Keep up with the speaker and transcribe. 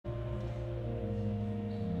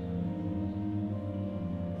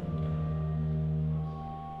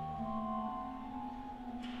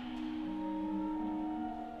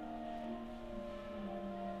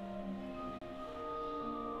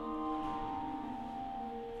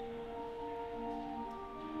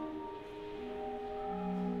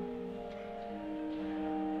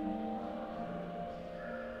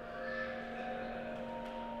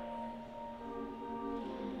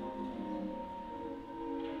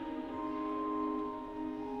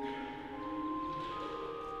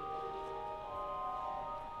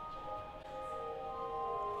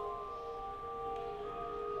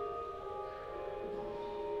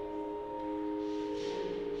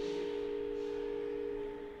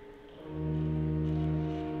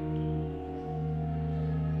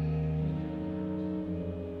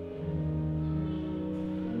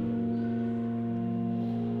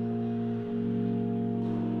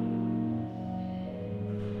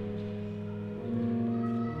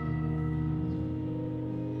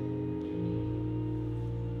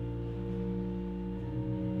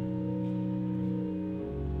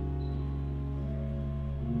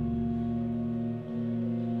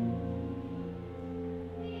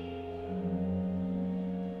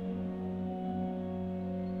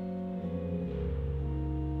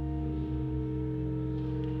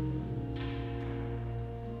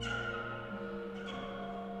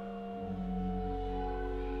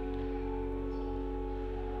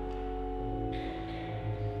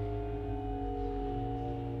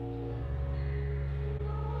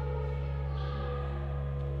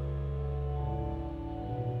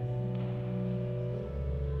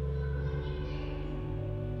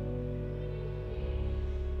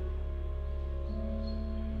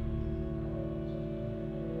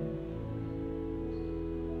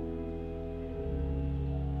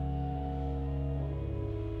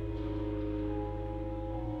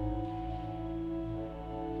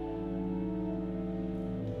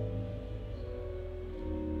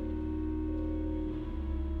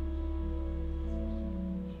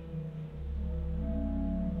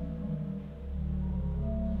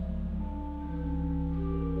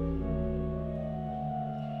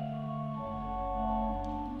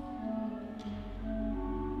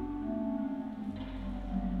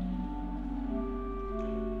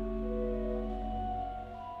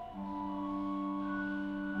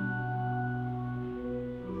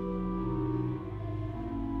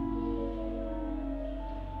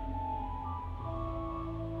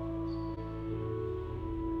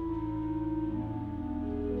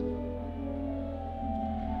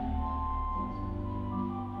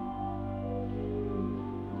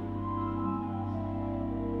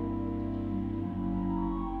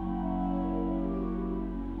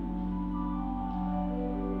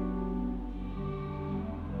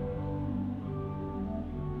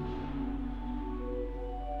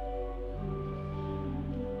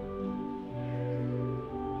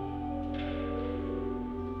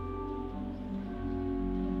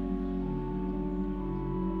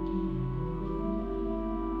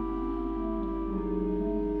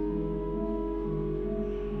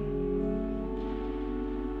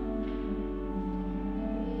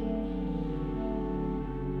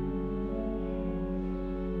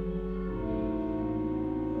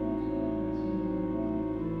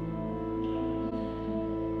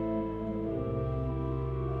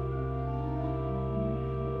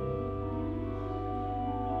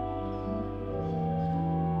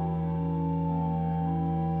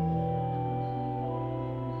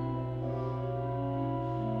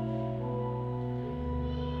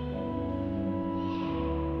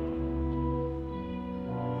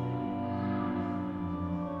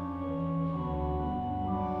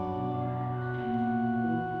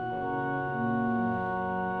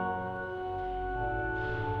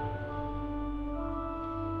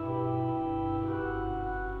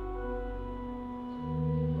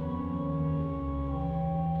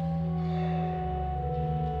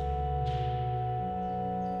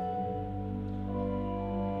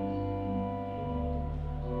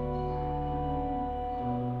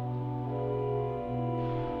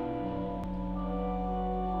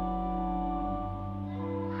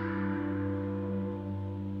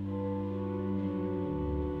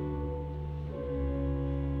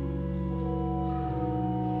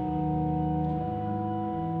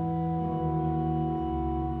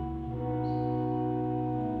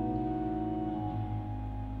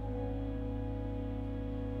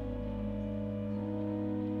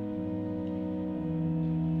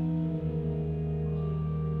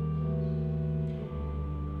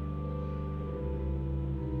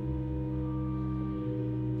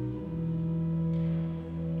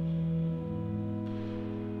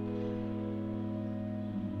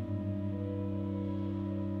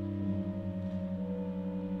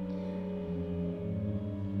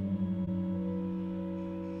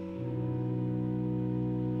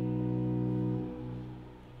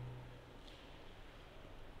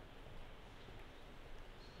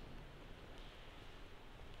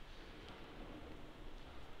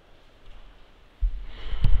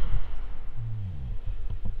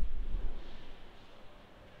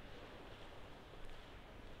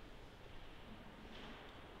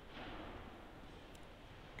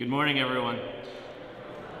Good morning, everyone.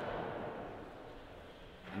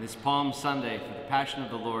 On this Palm Sunday, for the Passion of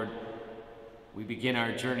the Lord, we begin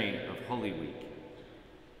our journey of Holy Week,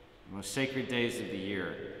 the most sacred days of the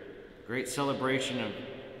year, a great celebration of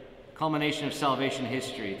culmination of salvation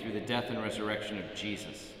history through the death and resurrection of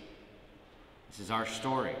Jesus. This is our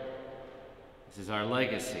story. This is our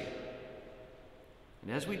legacy.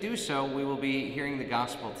 And as we do so, we will be hearing the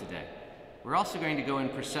gospel today. We're also going to go in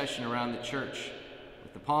procession around the church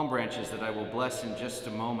with the palm branches that I will bless in just a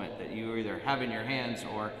moment, that you either have in your hands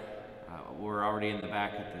or we're already in the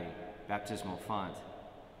back at the baptismal font.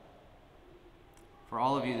 For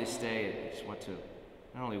all of you this day, I just want to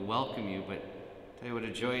not only welcome you, but tell you what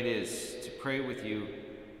a joy it is to pray with you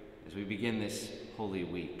as we begin this Holy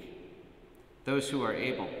Week. Those who are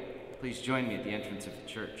able, please join me at the entrance of the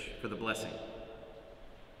church for the blessing.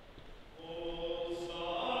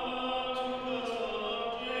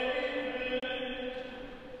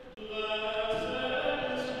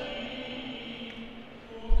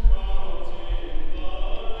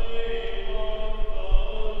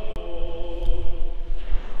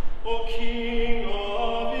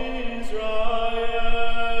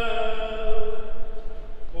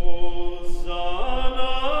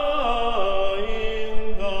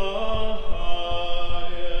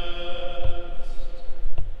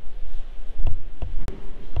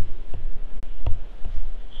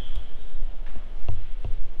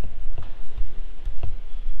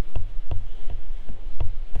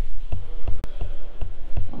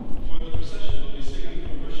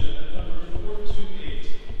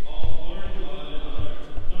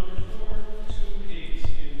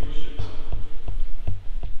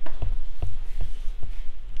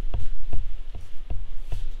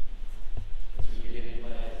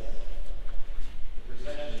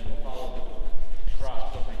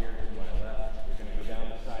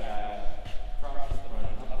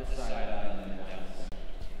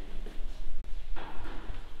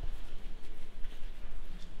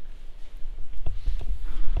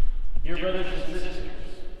 Dear brothers and sisters,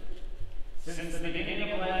 since the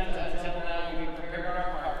beginning of Lent until now, we prepared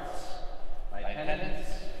our hearts by penance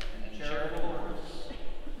and charitable works.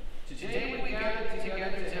 Today we gather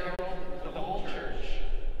together to herald the whole church,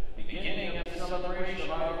 beginning of the celebration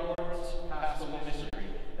of our Lord's Paschal mystery,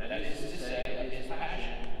 that is to say, of his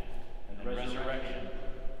passion and resurrection.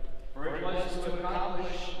 For it was to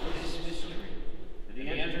accomplish this mystery that he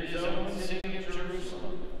entered his own city of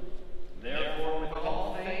Jerusalem. Therefore, with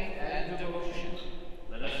all faith and devotion,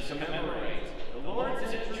 let us commemorate the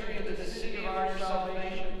Lord's entry into the city of our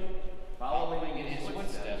salvation, following in his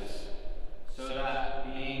footsteps, so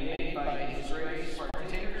that, being made by his grace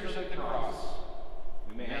partakers of the cross,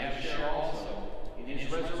 we may have share also in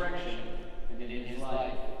his resurrection and in his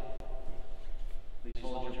life. Please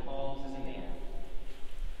hold your palms in the air.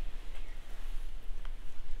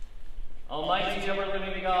 Almighty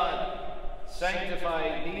ever-living God,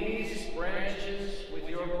 sanctify these branches with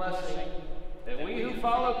your blessing, that we who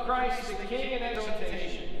follow Christ the King in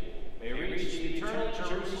exaltation may reach the eternal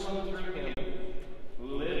Jerusalem through him,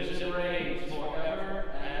 who lives and reigns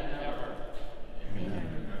forever and ever.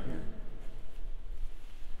 Amen.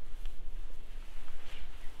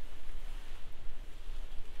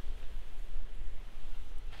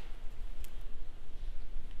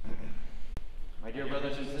 My dear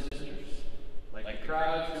brothers and sisters, like the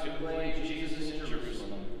crowds who proclaimed Jesus in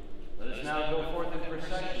Jerusalem, let us now go forth in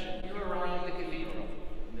procession here around the cathedral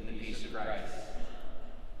in the peace of Christ.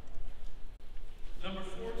 Number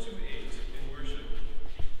 428 in worship.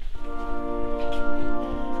 Amen.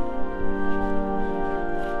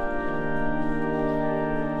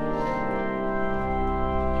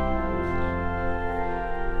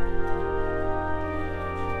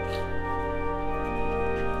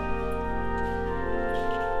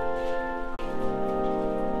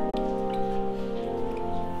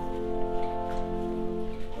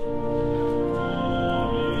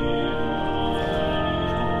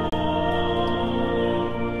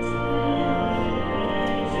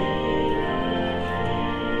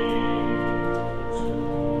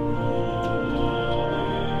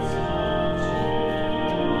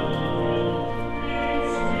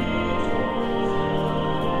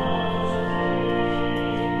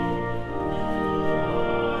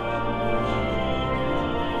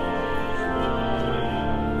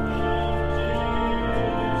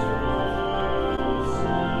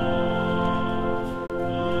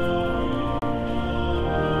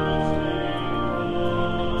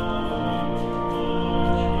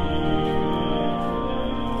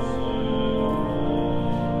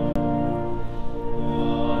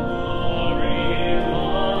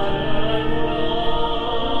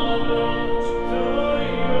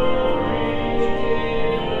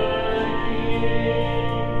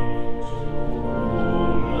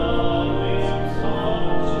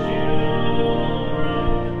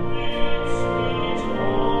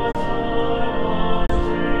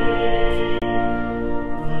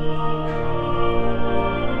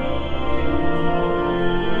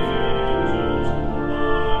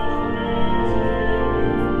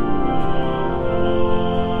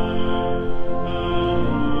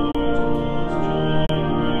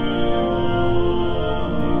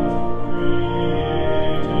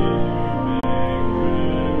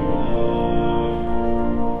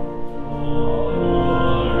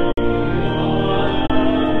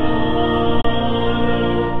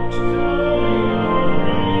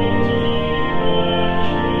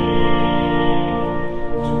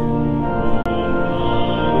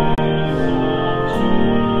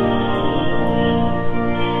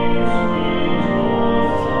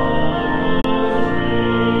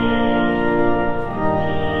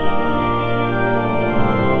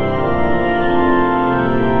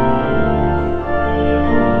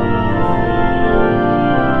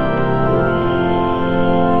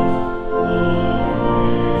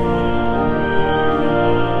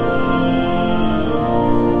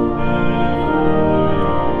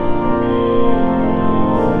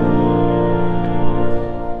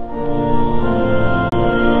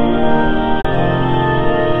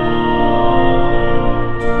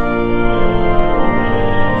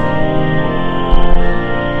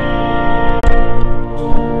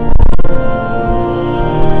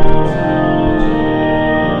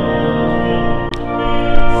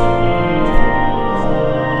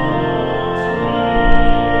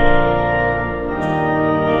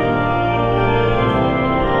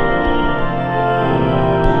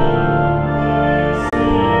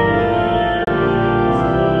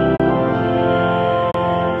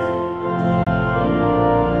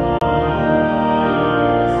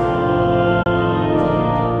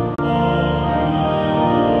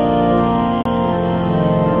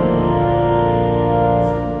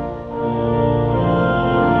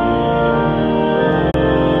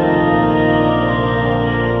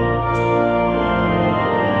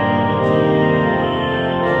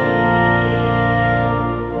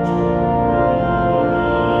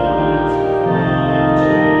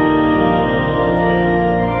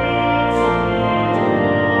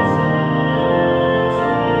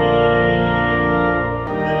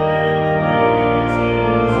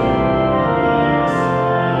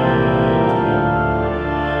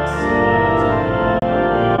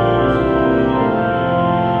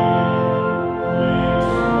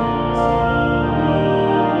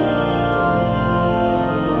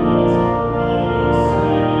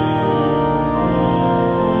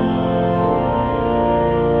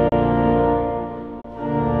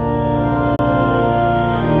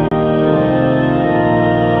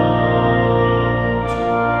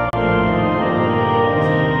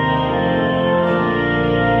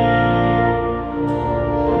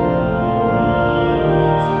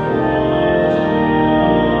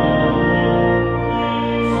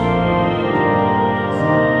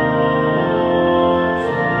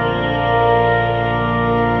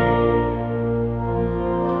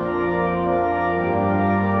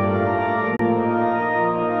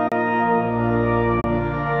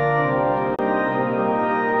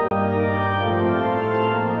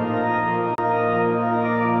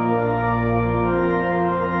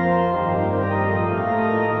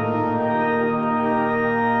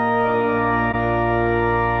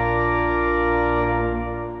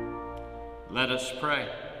 Let us pray.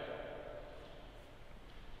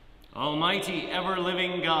 Almighty,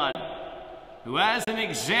 ever-living God, who as an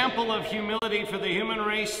example of humility for the human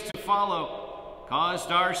race to follow, caused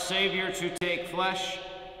our Savior to take flesh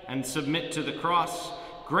and submit to the cross,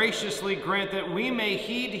 graciously grant that we may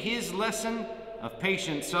heed his lesson of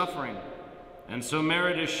patient suffering, and so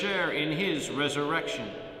merit a share in his resurrection,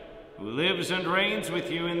 who lives and reigns with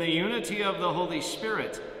you in the unity of the Holy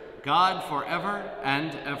Spirit, God forever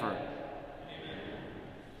and ever.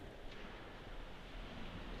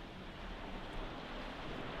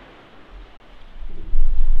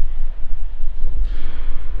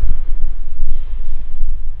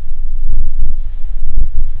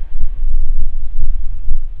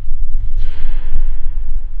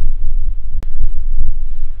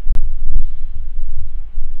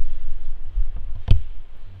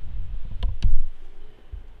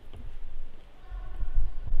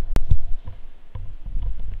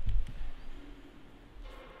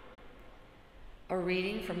 A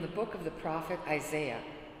reading from the book of the prophet Isaiah.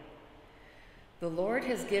 The Lord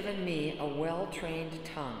has given me a well-trained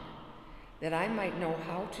tongue, that I might know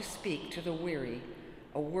how to speak to the weary,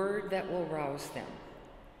 a word that will rouse them.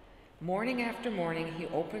 Morning after morning he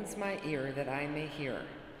opens my ear that I may hear,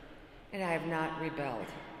 and I have not rebelled,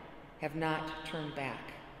 have not turned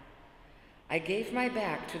back. I gave my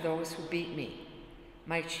back to those who beat me,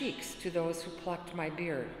 my cheeks to those who plucked my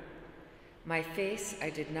beard. My face I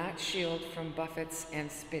did not shield from buffets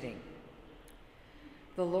and spitting.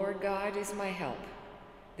 The Lord God is my help,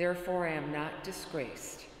 therefore I am not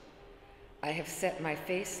disgraced. I have set my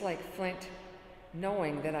face like flint,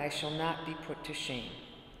 knowing that I shall not be put to shame.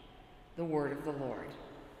 The word of the Lord.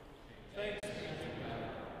 Thanks be to God.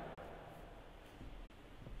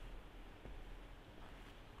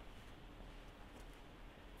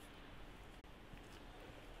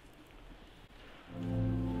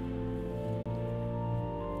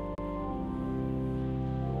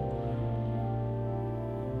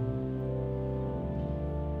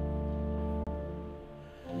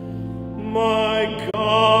 My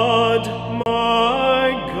God,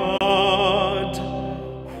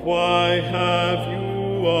 why have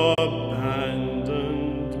you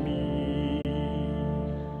abandoned me?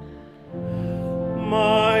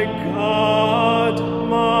 My God,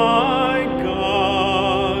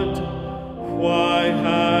 why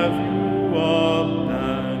have you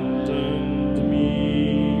abandoned me?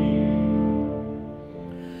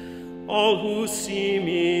 All who see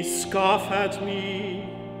me scoff at me.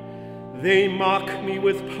 They mock me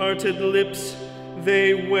with parted lips,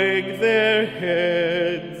 they wag their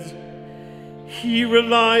heads. He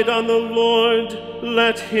relied on the Lord,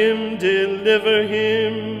 let him deliver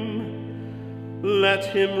him. Let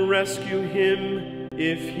him rescue him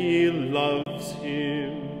if he loves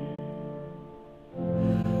him.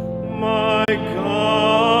 My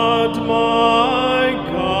God,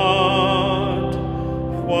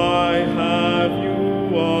 why have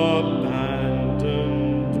you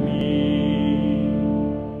abandoned me?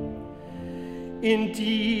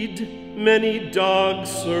 Indeed, many dogs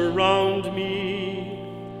surround me.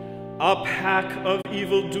 A pack of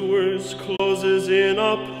evildoers closes in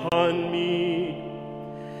upon me.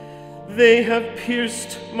 They have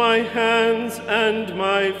pierced my hands and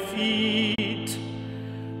my feet.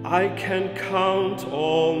 I can count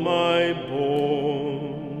all my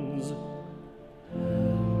bones.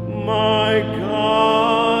 My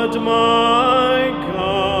God,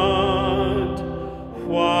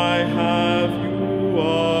 why have you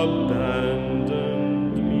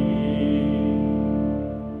abandoned me?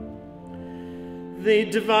 They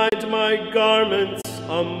divide my garments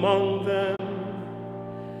among them,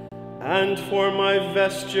 and for my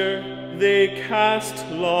vesture they cast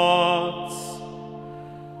lots.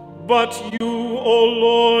 But you, O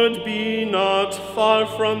Lord, be not far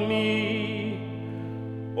from me.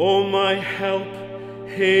 O my help,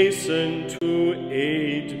 hasten to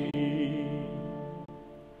aid me.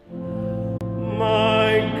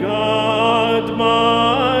 My God,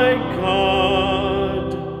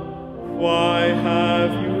 why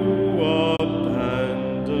have you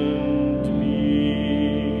abandoned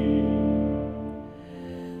me?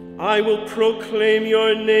 I will proclaim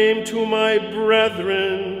your name to my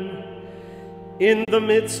brethren. In the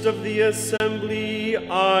midst of the assembly,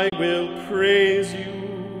 I will praise you.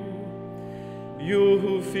 You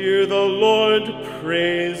who fear the Lord,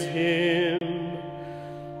 praise him.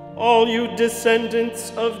 All you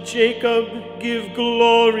descendants of Jacob, give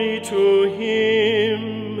glory to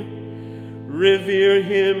him. Revere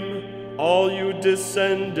him, all you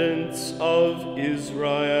descendants of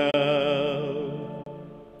Israel.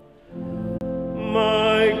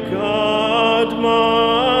 My God,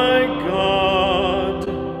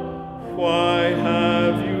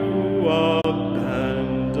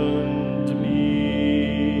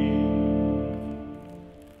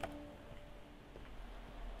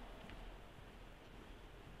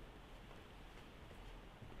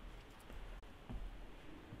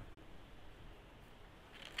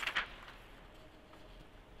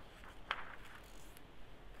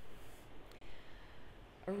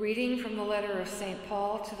 A reading from the letter of St.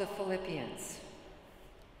 Paul to the Philippians.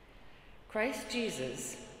 Christ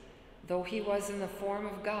Jesus, though he was in the form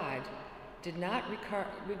of God, did not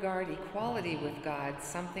regard equality with God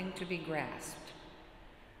something to be grasped.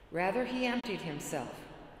 Rather, he emptied himself,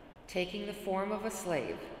 taking the form of a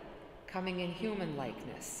slave, coming in human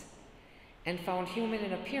likeness, and found human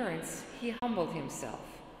in appearance, he humbled himself,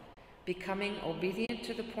 becoming obedient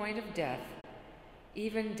to the point of death,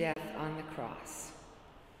 even death on the cross.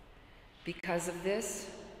 Because of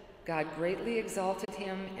this, God greatly exalted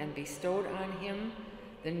him and bestowed on him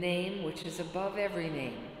the name which is above every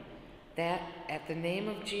name, that at the name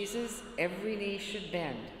of Jesus every knee should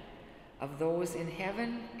bend, of those in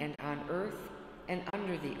heaven and on earth and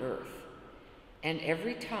under the earth, and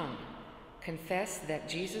every tongue confess that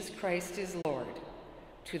Jesus Christ is Lord,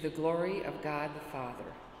 to the glory of God the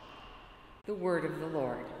Father. The word of the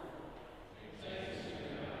Lord.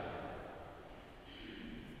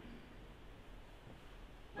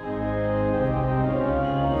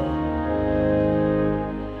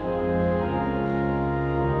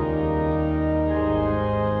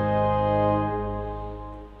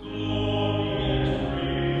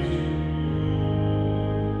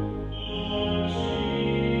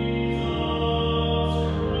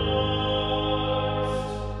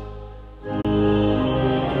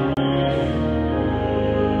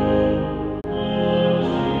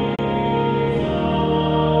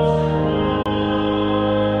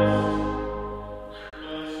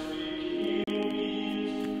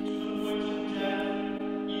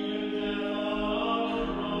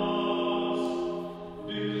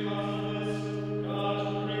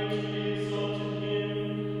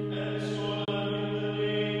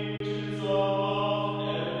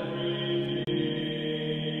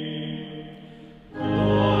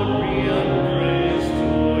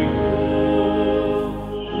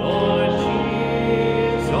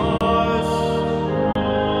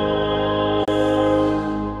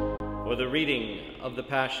 Of the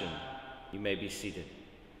Passion, you may be seated.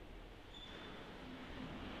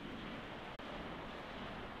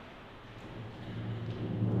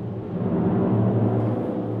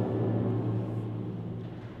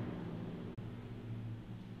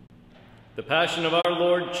 The Passion of our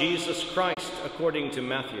Lord Jesus Christ according to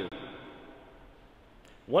Matthew.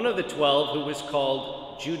 One of the 12, who was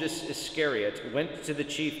called Judas Iscariot, went to the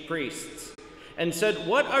chief priests and said,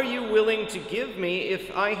 "What are you willing to give me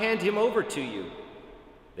if I hand him over to you?"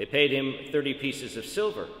 They paid him 30 pieces of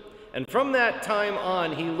silver, and from that time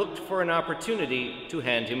on he looked for an opportunity to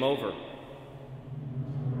hand him over.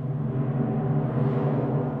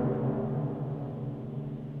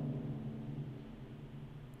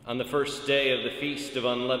 On the first day of the Feast of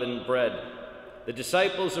Unleavened Bread, the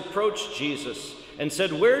disciples approached Jesus and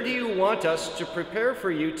said, "Where do you want us to prepare for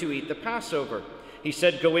you to eat the Passover?" He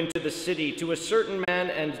said, "Go into the city to a certain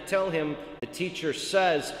man and tell him, the teacher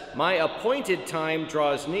says, 'My appointed time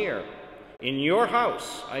draws near. In your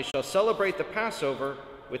house I shall celebrate the Passover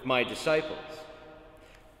with my disciples.'"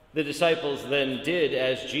 The disciples then did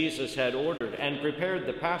as Jesus had ordered and prepared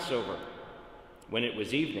the Passover. When it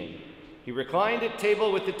was evening, he reclined at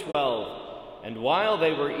table with the 12, and while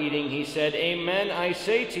they were eating, he said, "Amen, I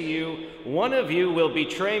say to you, one of you will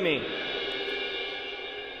betray me."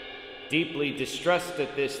 Deeply distressed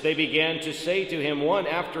at this, they began to say to him one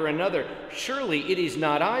after another, "Surely it is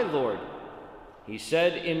not I, Lord." He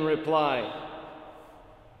said in reply,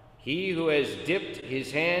 "He who has dipped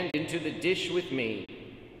his hand into the dish with me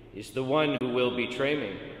is the one who will betray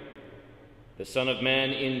me. The Son of Man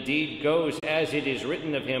indeed goes as it is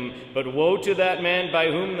written of him, but woe to that man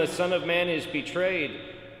by whom the Son of Man is betrayed.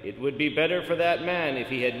 It would be better for that man if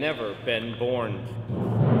he had never been born."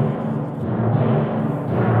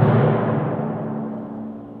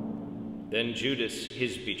 Then Judas,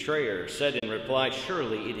 his betrayer, said in reply,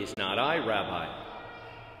 "Surely it is not I, Rabbi."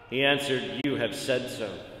 He answered, "You have said so."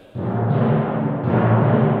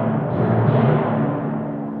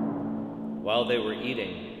 While they were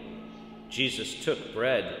eating, Jesus took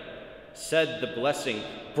bread, said the blessing,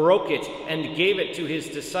 broke it, and gave it to his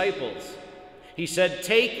disciples. He said,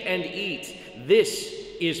 "Take and eat. This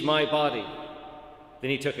is my body." Then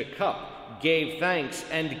he took a cup, gave thanks,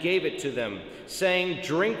 and gave it to them, saying,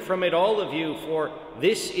 "Drink from it, all of you, for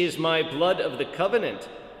this is my blood of the covenant,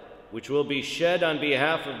 which will be shed on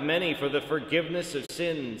behalf of many for the forgiveness of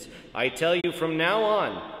sins. I tell you, from now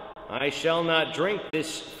on, I shall not drink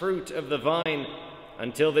this fruit of the vine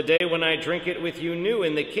until the day when I drink it with you new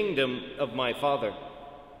in the kingdom of my Father."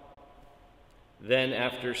 Then,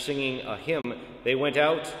 after singing a hymn, they went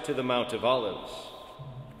out to the Mount of Olives.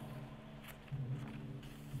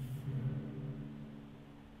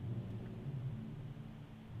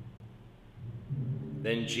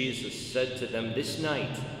 Then Jesus said to them, "This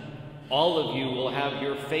night all of you will have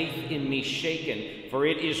your faith in me shaken, for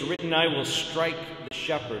it is written, I will strike the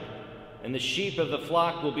shepherd, and the sheep of the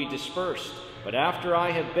flock will be dispersed. But after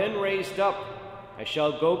I have been raised up, I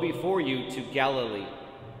shall go before you to Galilee."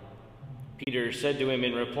 Peter said to him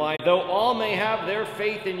in reply, "Though all may have their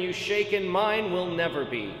faith in you shaken, mine will never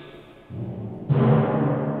be."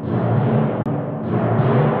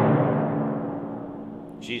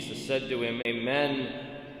 Jesus said to him, "Amen,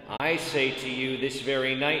 I say to you, this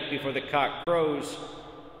very night before the cock crows,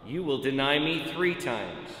 you will deny me 3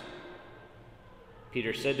 times.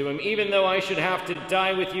 Peter said to him, "Even though I should have to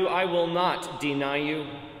die with you, I will not deny you."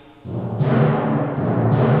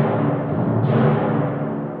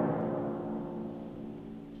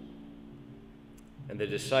 And the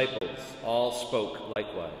disciples all spoke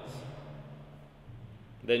likewise.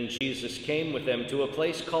 Then Jesus came with them to a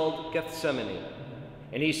place called Gethsemane,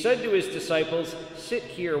 and he said to his disciples, "Sit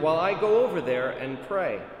here while I go over there and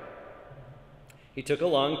pray." He took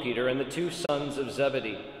along Peter and the 2 sons of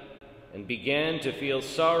Zebedee, and began to feel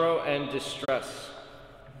sorrow and distress.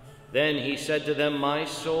 Then he said to them, "My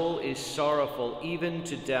soul is sorrowful, even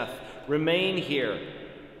to death. Remain here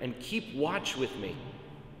and keep watch with me."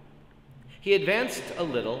 He advanced a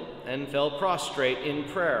little and fell prostrate in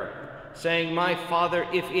prayer, saying, "My Father,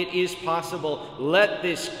 if it is possible, let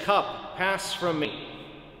this cup pass from me.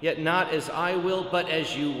 Yet not as I will, but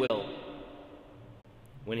as you will."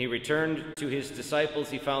 When he returned to his disciples,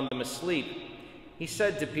 he found them asleep. He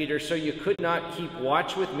said to Peter, "So you could not keep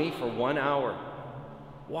watch with me for 1 hour?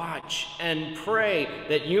 Watch and pray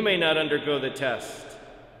that you may not undergo the test.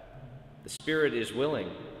 The spirit is willing,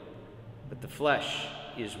 but the flesh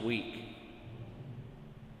is weak."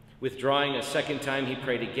 Withdrawing a second time, he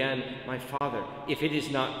prayed again, "My Father, if it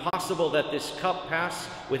is not possible that this cup pass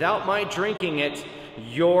without my drinking it,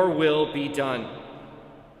 your will be done."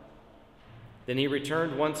 Then he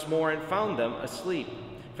returned once more and found them asleep,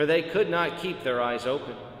 for they could not keep their eyes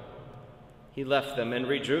open. He left them and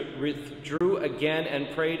withdrew again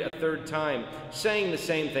and prayed a 3rd time, saying the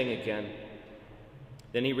same thing again.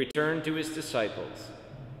 Then he returned to his disciples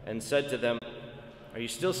and said to them, "Are you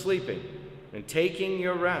still sleeping and taking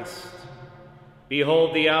your rest?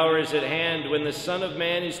 Behold, the hour is at hand when the Son of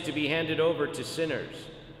Man is to be handed over to sinners.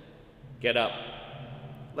 Get up,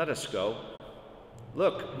 let us go.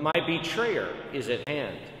 Look, my betrayer is at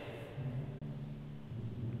hand."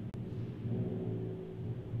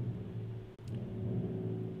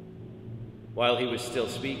 While he was still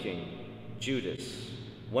speaking, Judas,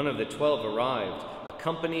 one of the 12, arrived,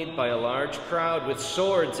 accompanied by a large crowd with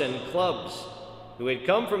swords and clubs, who had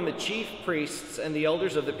come from the chief priests and the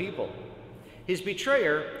elders of the people. His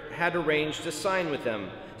betrayer had arranged a sign with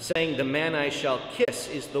them, saying, "The man I shall kiss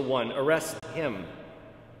is the one. Arrest him."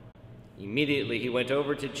 Immediately he went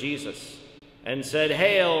over to Jesus and said,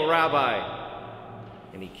 "Hail, Rabbi!"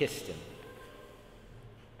 And he kissed him.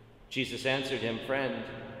 Jesus answered him, "Friend,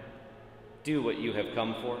 do what you have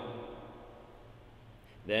come for."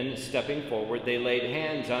 Then, stepping forward, they laid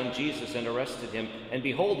hands on Jesus and arrested him. And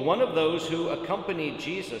behold, one of those who accompanied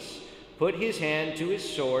Jesus put his hand to his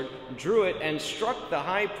sword, drew it, and struck the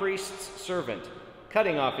high priest's servant,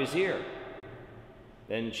 cutting off his ear.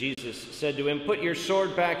 Then Jesus said to him, "Put your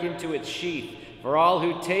sword back into its sheath, for all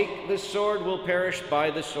who take the sword will perish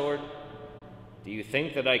by the sword. Do you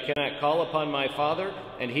think that I cannot call upon my Father,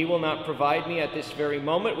 and he will not provide me at this very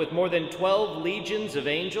moment with more than 12 legions of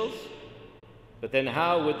angels? But then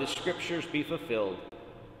how would the scriptures be fulfilled,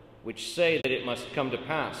 which say that it must come to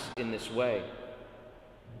pass in this way?"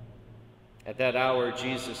 At that hour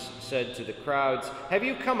Jesus said to the crowds, "Have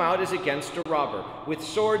you come out as against a robber, with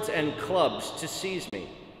swords and clubs to seize me?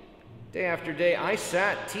 Day after day I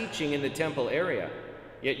sat teaching in the temple area,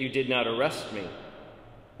 yet you did not arrest me.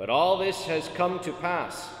 But all this has come to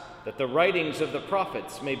pass, that the writings of the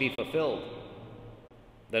prophets may be fulfilled."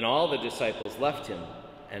 Then all the disciples left him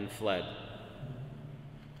and fled.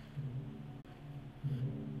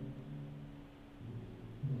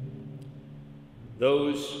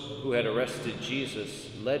 Those who had arrested Jesus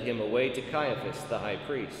led him away to Caiaphas, the high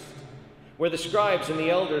priest, where the scribes and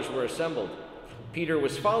the elders were assembled. Peter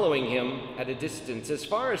was following him at a distance as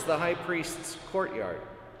far as the high priest's courtyard.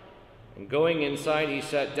 And going inside, he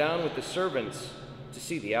sat down with the servants to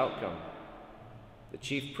see the outcome. The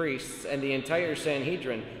chief priests and the entire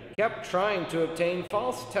Sanhedrin kept trying to obtain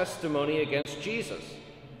false testimony against Jesus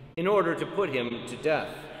in order to put him to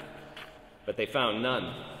death, but they found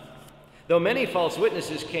none. Though many false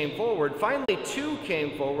witnesses came forward, finally 2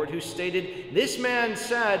 came forward who stated, "This man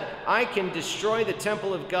said, 'I can destroy the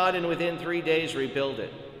temple of God and within 3 days rebuild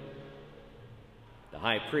it.'" The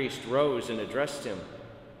high priest rose and addressed him.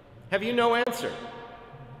 "Have you no answer?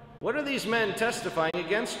 What are these men testifying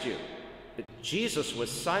against you?" But Jesus was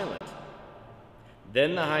silent.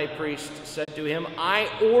 Then the high priest said to him, "I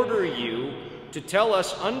order you to tell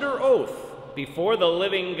us under oath before the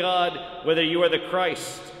living God whether you are the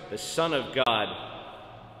Christ, the Son of God."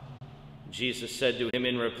 Jesus said to him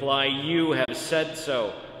in reply, "You have said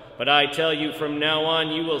so. But I tell you, from now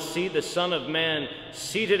on you will see the Son of Man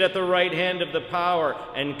seated at the right hand of the power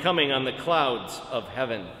and coming on the clouds of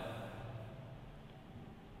heaven."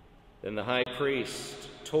 Then the high priest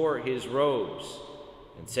tore his robes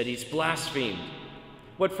and said, "He's blasphemed.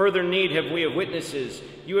 What further need have we of witnesses?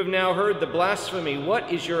 You have now heard the blasphemy.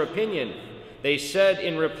 What is your opinion?" They said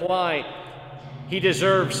in reply, "He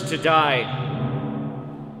deserves to die."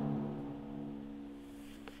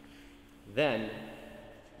 Then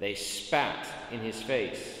they spat in his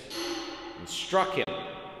face and struck him,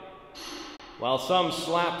 while some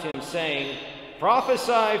slapped him, saying,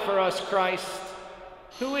 "Prophesy for us, Christ.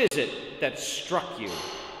 Who is it that struck you?"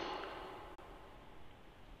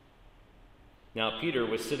 Now Peter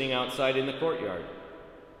was sitting outside in the courtyard.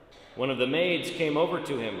 One of the maids came over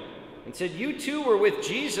to him and said, "You too were with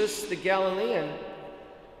Jesus the Galilean."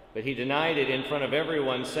 But he denied it in front of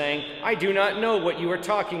everyone, saying, "I do not know what you are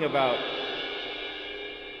talking about."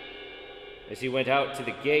 As he went out to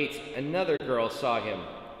the gate, another girl saw him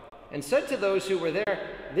and said to those who were there,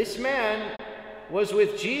 "This man was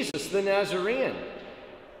with Jesus the Nazarene."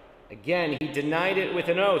 Again, he denied it with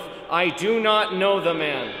an oath, "I do not know the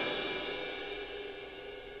man."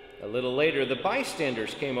 A little later, the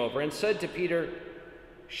bystanders came over and said to Peter,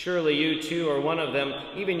 "Surely you too are one of them.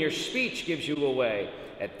 Even your speech gives you away."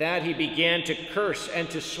 At that he began to curse and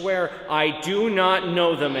to swear, "I do not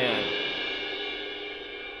know the man."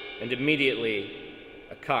 And immediately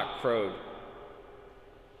a cock crowed.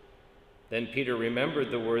 Then Peter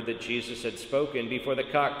remembered the word that Jesus had spoken, "Before the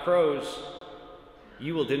cock crows,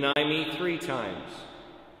 you will deny me 3 times."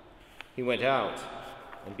 He went out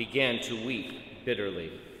and began to weep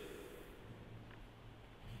bitterly.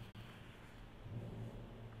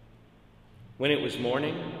 When it was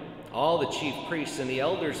morning, all the chief priests and the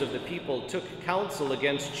elders of the people took counsel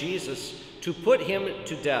against Jesus to put him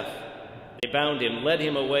to death. They bound him, led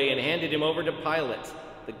him away, and handed him over to Pilate,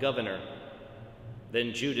 the governor.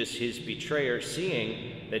 Then Judas, his betrayer,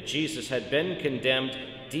 seeing that Jesus had been condemned,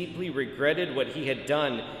 deeply regretted what he had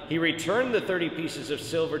done. He returned the 30 pieces of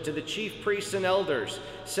silver to the chief priests and elders,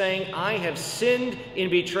 saying, "I have sinned in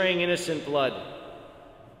betraying innocent blood."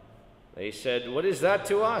 They said, "What is that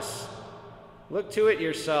to us? Look to it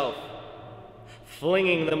yourself."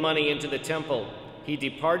 Flinging the money into the temple, he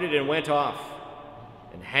departed and went off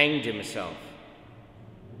and hanged himself.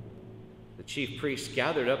 The chief priests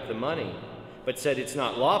gathered up the money, but said, "It's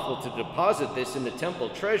not lawful to deposit this in the temple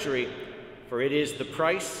treasury, for it is the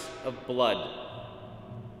price of blood."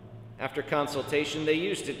 After consultation, they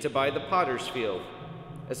used it to buy the potter's field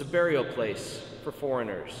as a burial place for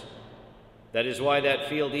foreigners. That is why that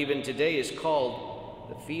field even today is called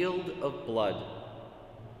the Field of Blood.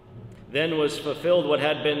 Then was fulfilled what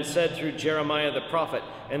had been said through Jeremiah the prophet,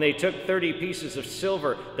 and they took 30 pieces of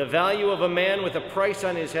silver, the value of a man with a price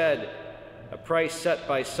on his head, a price set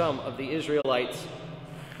by some of the Israelites,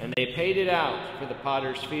 and they paid it out for the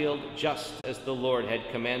potter's field, just as the Lord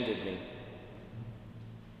had commanded me.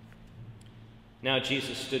 Now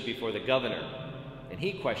Jesus stood before the governor, and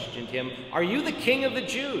he questioned him, "Are you the king of the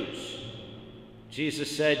Jews?"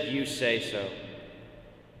 Jesus said, "You say so."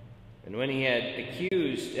 And when he had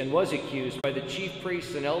accused and was accused by the chief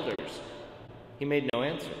priests and elders, he made no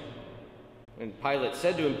answer. And Pilate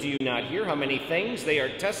said to him, "Do you not hear how many things they are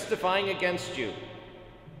testifying against you?"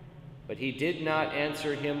 But he did not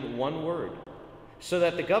answer him one word, so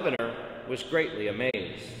that the governor was greatly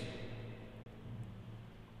amazed.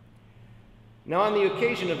 Now on the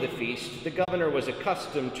occasion of the feast, the governor was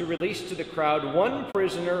accustomed to release to the crowd one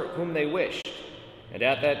prisoner whom they wished. And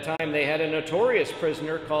at that time they had a notorious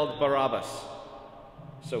prisoner called Barabbas.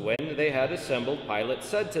 So when they had assembled, Pilate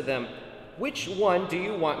said to them, "Which one do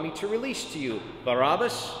you want me to release to you,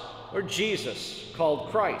 Barabbas or Jesus, called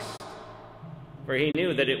Christ?" For he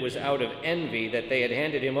knew that it was out of envy that they had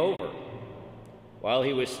handed him over. While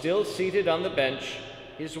he was still seated on the bench,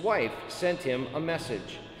 his wife sent him a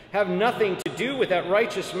message. "Have nothing to do with that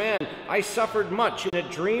righteous man. I suffered much in a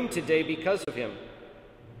dream today because of him."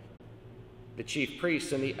 The chief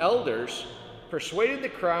priests and the elders persuaded the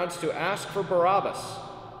crowds to ask for Barabbas,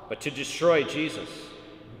 but to destroy Jesus.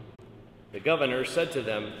 The governor said to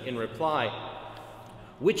them in reply,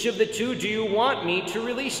 "Which of the two do you want me to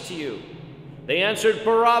release to you?" They answered,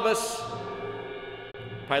 "Barabbas."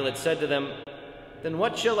 Pilate said to them, "Then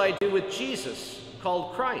what shall I do with Jesus,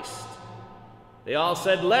 called Christ?" They all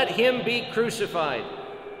said, "Let him be crucified."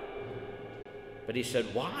 But he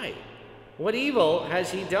said, "Why? What evil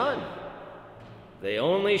has he done?" They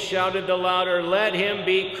only shouted the louder, "Let him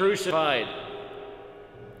be crucified."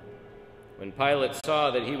 When Pilate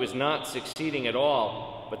saw that he was not succeeding at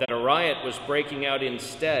all, but that a riot was breaking out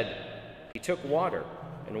instead, he took water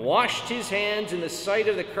and washed his hands in the sight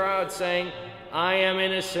of the crowd, saying, "I am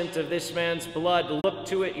innocent of this man's blood. Look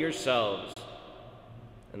to it yourselves."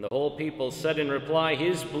 And the whole people said in reply,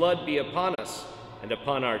 "His blood be upon us and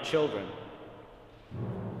upon our children."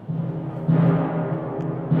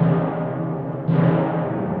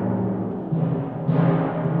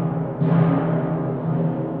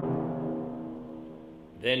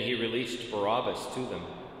 Then he released Barabbas to them.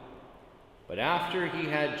 But after he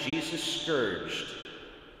had Jesus scourged,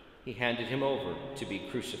 he handed him over to be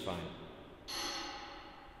crucified.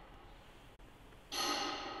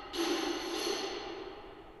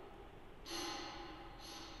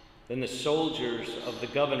 Then the soldiers of the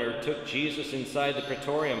governor took Jesus inside the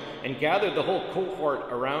praetorium and gathered the whole cohort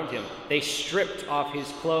around him. They stripped off his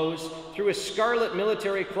clothes, threw a scarlet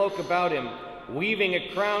military cloak about him. Weaving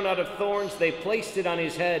a crown out of thorns, they placed it on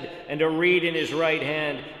his head and a reed in his right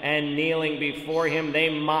hand. And kneeling before him, they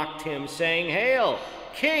mocked him, saying, "Hail,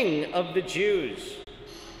 King of the Jews!"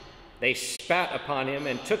 They spat upon him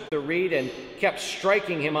and took the reed and kept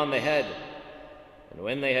striking him on the head. And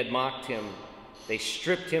when they had mocked him, they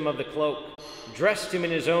stripped him of the cloak, dressed him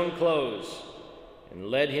in his own clothes, and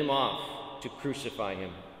led him off to crucify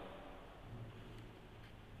him.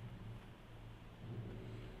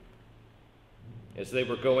 As they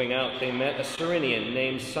were going out, they met a Cyrenian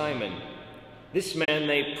named Simon. This man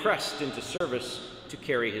they pressed into service to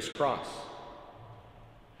carry his cross.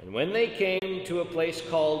 And when they came to a place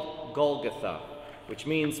called Golgotha, which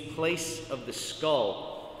means place of the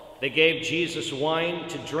skull, they gave Jesus wine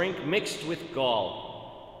to drink mixed with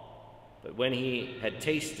gall. But when he had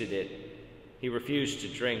tasted it, he refused to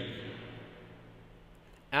drink.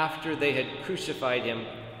 After they had crucified him,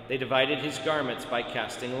 they divided his garments by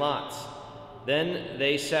casting lots. Then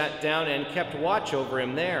they sat down and kept watch over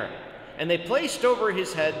him there. And they placed over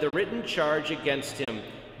his head the written charge against him,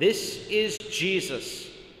 "This is Jesus,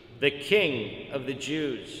 the King of the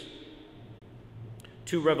Jews."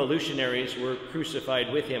 2 revolutionaries were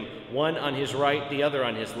crucified with him, one on his right, the other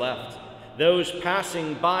on his left. Those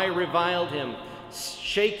passing by reviled him,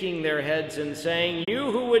 shaking their heads and saying,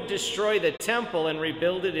 "You who would destroy the temple and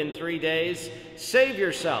rebuild it in 3 days, save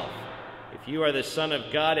yourself, if you are the Son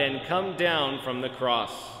of God, and come down from the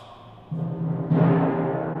cross."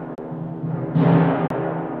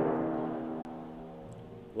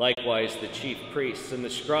 Likewise, the chief priests and the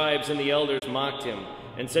scribes and the elders mocked him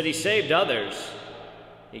and said, "He saved others.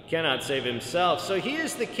 He cannot save himself. So he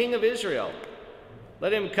is the King of Israel.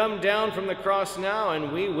 Let him come down from the cross now,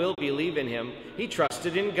 and we will believe in him. He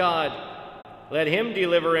trusted in God. Let him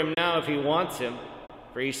deliver him now if he wants him.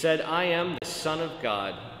 For he said, 'I am the Son of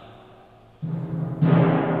God.'"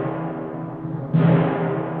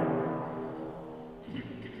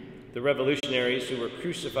 The revolutionaries who were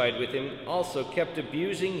crucified with him also kept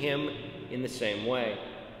abusing him in the same way.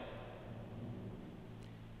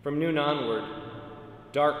 From noon onward,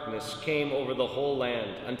 darkness came over the whole land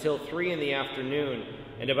until 3 p.m,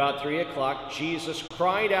 and about 3 o'clock, Jesus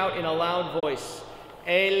cried out in a loud voice,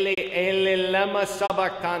 "Eli, Eli, lema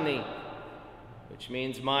sabachthani," which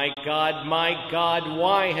means, my God,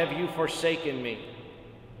 why have you forsaken me?"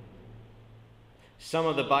 Some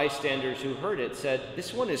of the bystanders who heard it said,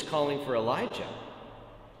 "This one is calling for Elijah."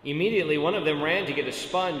 Immediately, one of them ran to get a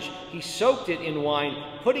sponge. He soaked it in wine,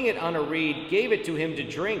 putting it on a reed, gave it to him to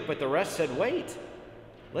drink, but the rest said, "Wait,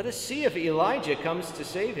 let us see if Elijah comes to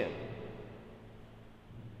save him."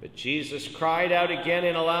 But Jesus cried out again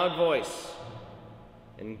in a loud voice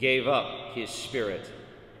and gave up his spirit.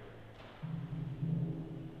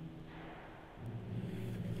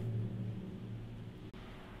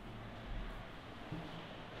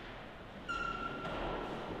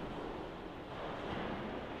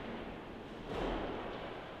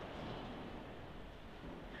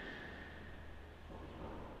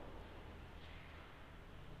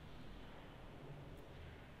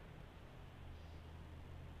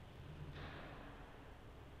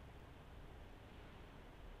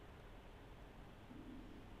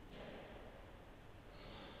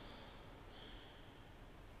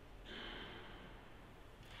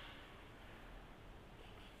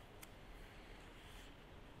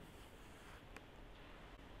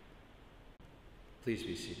 Please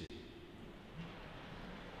be seated.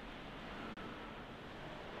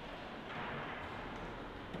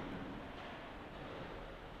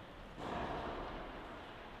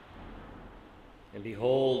 And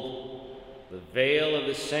behold, the veil of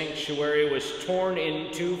the sanctuary was torn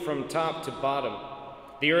in two from top to bottom.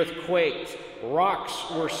 The earth quaked,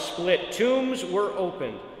 rocks were split, tombs were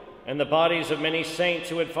opened, and the bodies of many saints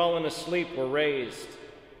who had fallen asleep were raised.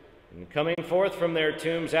 And coming forth from their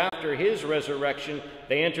tombs after his resurrection,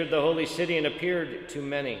 they entered the holy city and appeared to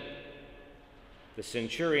many. The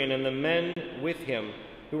centurion and the men with him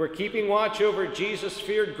who were keeping watch over Jesus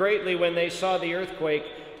feared greatly when they saw the earthquake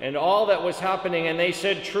and all that was happening, and they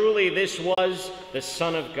said, "Truly, this was the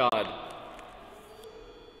Son of God."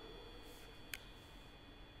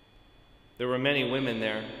 There were many women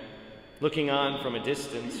there, looking on from a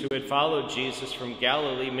distance, who had followed Jesus from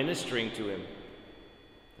Galilee, ministering to him.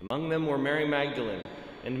 Among them were Mary Magdalene,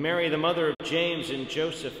 and Mary, the mother of James and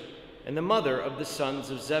Joseph, and the mother of the sons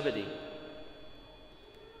of Zebedee.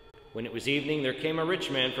 When it was evening, there came a rich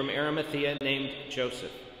man from Arimathea named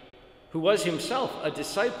Joseph, who was himself a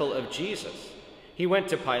disciple of Jesus. He went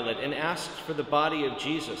to Pilate and asked for the body of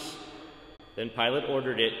Jesus. Then Pilate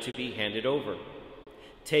ordered it to be handed over.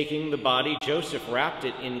 Taking the body, Joseph wrapped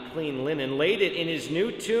it in clean linen, laid it in his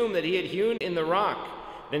new tomb that he had hewn in the rock.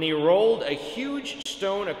 Then he rolled a huge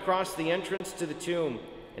stone across the entrance to the tomb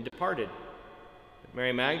and departed. But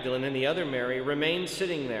Mary Magdalene and the other Mary remained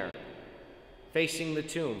sitting there, facing the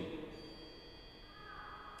tomb.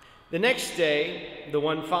 The next day, the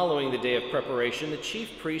one following the day of preparation, the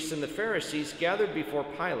chief priests and the Pharisees gathered before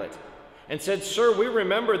Pilate and said, "Sir, we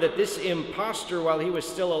remember that this impostor, while he was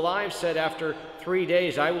still alive, said, 'After 3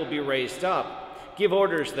 days I will be raised up.' Give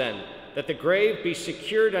orders, then, that the grave be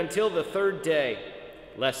secured until the 3rd day,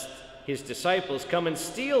 lest his disciples come and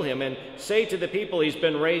steal him and say to the people, 'He's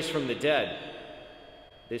been raised from the dead.'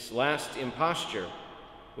 This last imposture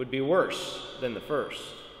would be worse than the first."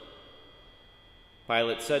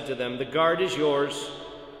 Pilate said to them, "The guard is yours.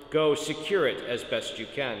 Go, secure it as best you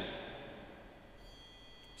can."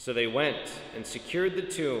 So they went and secured the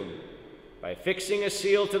tomb by fixing a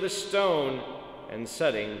seal to the stone and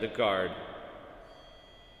setting the guard.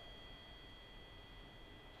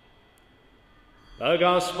 The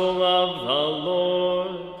Gospel of the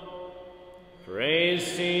Lord.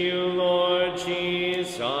 Praise to you, Lord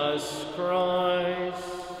Jesus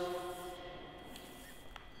Christ.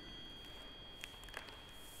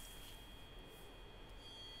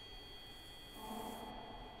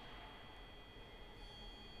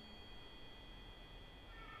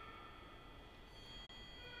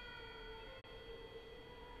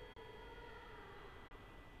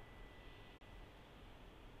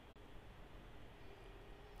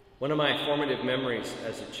 One of my formative memories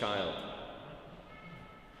as a child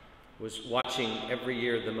was watching every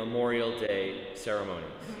year the Memorial Day ceremonies.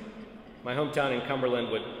 My hometown in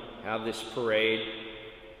Cumberland would have this parade.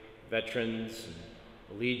 Veterans,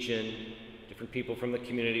 the Legion, different people from the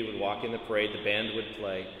community would walk in the parade, the band would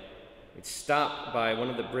play. We'd stop by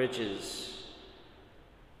one of the bridges.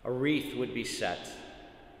 A wreath would be set.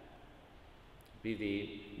 It'd be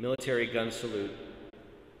the military gun salute.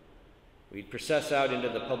 We'd process out into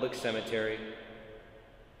the public cemetery,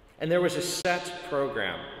 and there was a set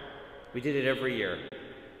program. We did it every year.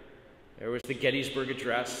 There was the Gettysburg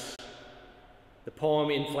Address, the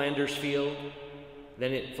poem In Flanders Field,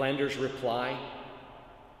 then Flanders Reply,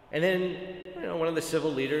 and then one of the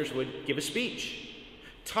civil leaders would give a speech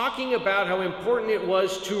talking about how important it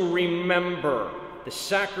was to remember the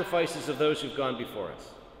sacrifices of those who've gone before us.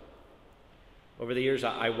 Over the years,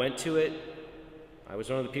 I went to it. I was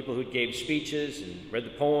one of the people who gave speeches and read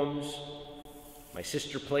the poems. My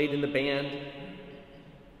sister played in the band.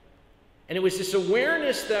 And it was this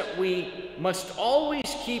awareness that we must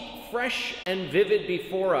always keep fresh and vivid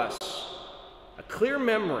before us a clear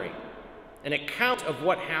memory, an account of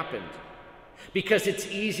what happened, because it's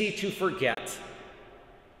easy to forget.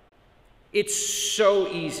 It's so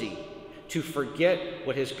easy to forget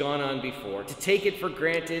what has gone on before, to take it for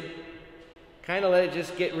granted, kind of let it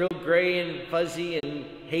just get real gray and fuzzy and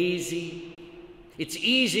hazy. It's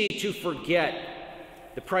easy to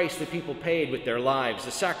forget the price that people paid with their lives,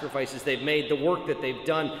 the sacrifices they've made, the work that they've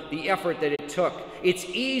done, the effort that it took. It's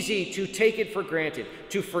easy to take it for granted,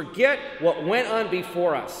 to forget what went on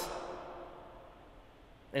before us.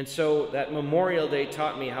 And so that Memorial Day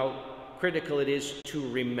taught me how critical it is to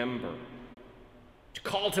remember, to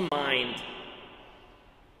call to mind.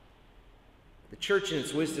 The church in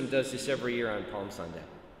its wisdom does this every year on Palm Sunday.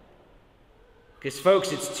 Because,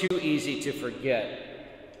 folks, it's too easy to forget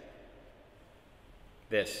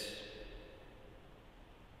this.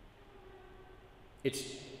 It's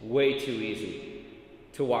way too easy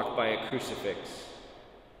to walk by a crucifix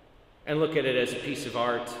and look at it as a piece of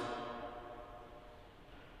art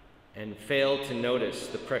and fail to notice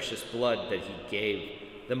the precious blood that he gave,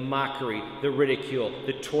 the mockery, the ridicule,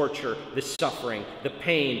 the torture, the suffering, the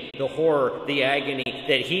pain, the horror, the agony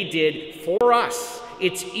that he did for us.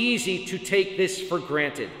 It's easy to take this for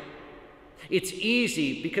granted. It's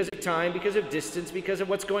easy because of time, because of distance, because of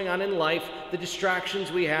what's going on in life, the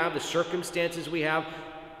distractions we have, the circumstances we have.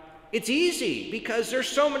 It's easy because there's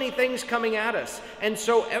so many things coming at us. And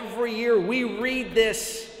so every year we read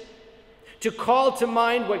this to call to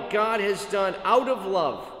mind what God has done out of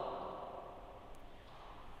love,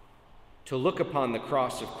 to look upon the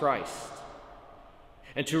cross of Christ,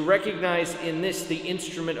 and to recognize in this the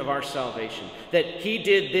instrument of our salvation, that he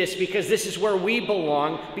did this because this is where we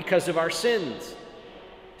belong because of our sins.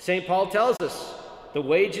 St. Paul tells us the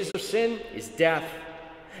wages of sin is death.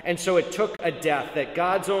 And so it took a death that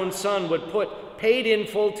God's own Son would put paid in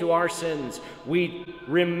full to our sins. We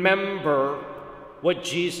remember what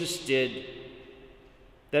Jesus did.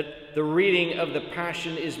 That the reading of the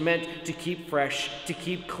Passion is meant to keep fresh, to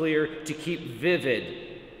keep clear, to keep vivid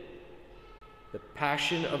the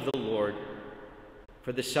passion of the Lord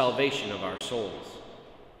for the salvation of our souls.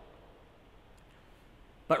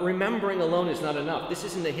 But remembering alone is not enough. This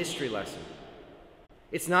isn't a history lesson.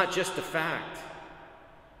 It's not just a fact.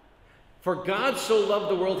 For God so loved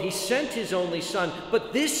the world, he sent his only Son.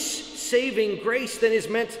 But this saving grace then is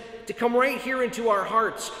meant to come right here into our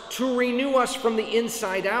hearts, to renew us from the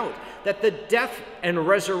inside out. That the death and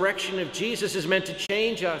resurrection of Jesus is meant to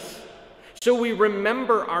change us. So we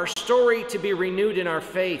remember our story to be renewed in our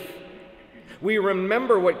faith. We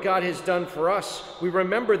remember what God has done for us. We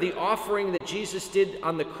remember the offering that Jesus did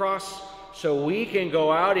on the cross so we can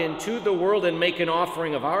go out into the world and make an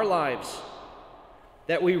offering of our lives.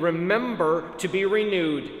 That we remember to be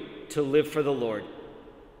renewed to live for the Lord.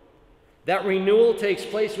 That renewal takes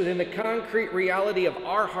place within the concrete reality of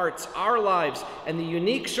our hearts, our lives, and the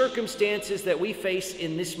unique circumstances that we face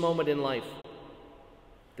in this moment in life.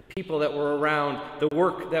 The people that we're around, the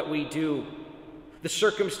work that we do, the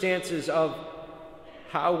circumstances of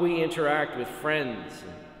how we interact with friends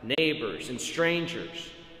and neighbors and strangers.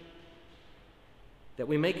 That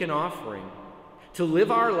we make an offering to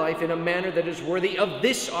live our life in a manner that is worthy of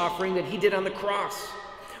this offering that he did on the cross.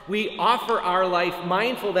 We offer our life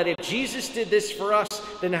mindful that if Jesus did this for us,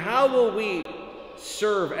 then how will we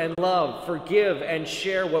serve and love, forgive, and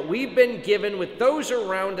share what we've been given with those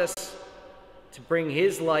around us to bring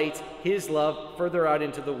his light, his love further out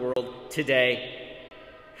into the world today.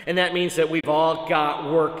 And that means that we've all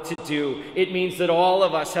got work to do. It means that all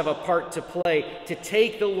of us have a part to play to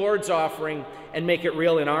take the Lord's offering and make it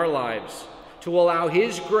real in our lives, to allow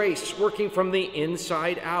his grace working from the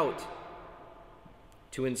inside out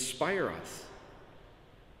to inspire us.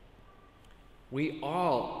 We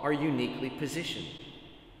all are uniquely positioned.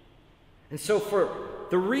 And so for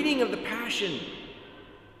the reading of the Passion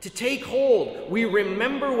to take hold, we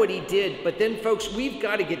remember what he did, but then, folks, we've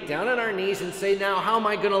got to get down on our knees and say, now, how am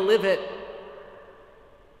I going to live it?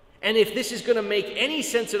 And if this is going to make any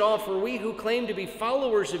sense at all for we who claim to be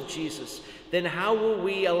followers of Jesus, then how will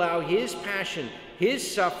we allow his passion,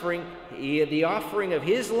 his suffering, the offering of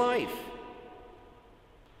his life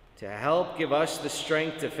to help give us the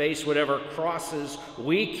strength to face whatever crosses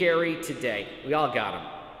we carry today? We all got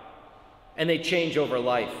them. And they change over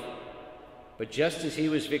life. But just as he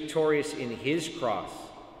was victorious in his cross,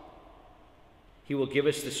 he will give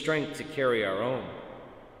us the strength to carry our own.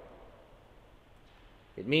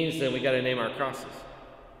 It means then we got to name our crosses.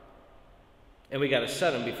 And we got to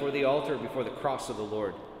set them before the altar, before the cross of the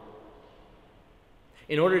Lord.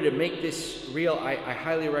 In order to make this real, I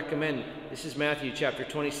highly recommend, this is Matthew chapter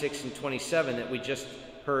 26 and 27 that we just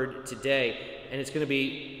heard today. And it's going to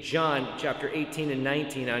be John chapter 18 and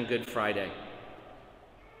 19 on Good Friday.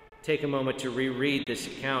 Take a moment to reread this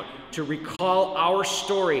account, to recall our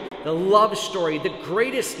story, the love story, the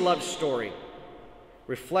greatest love story.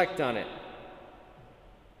 Reflect on it.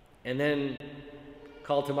 And then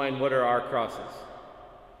call to mind what are our crosses.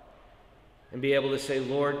 And be able to say,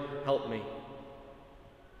 Lord, help me.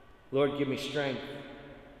 Lord, give me strength.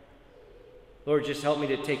 Lord, just help me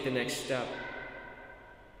to take the next step.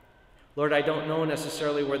 Lord, I don't know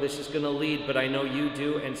necessarily where this is going to lead, but I know you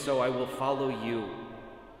do, and so I will follow you.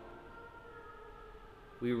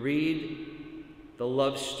 We read the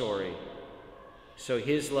love story, so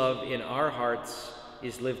his love in our hearts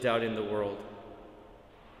is lived out in the world.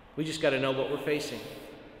 We just got to know what we're facing.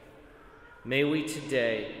 May we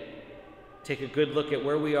today take a good look at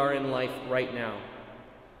where we are in life right now,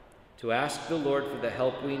 to ask the Lord for the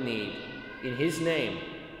help we need in his name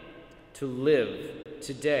to live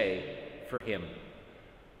today for him.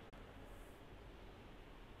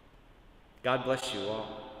 God bless you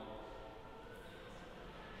all.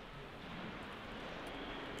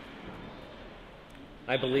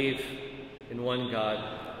 I believe in one God,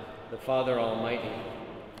 the Father Almighty,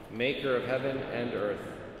 maker of heaven and earth,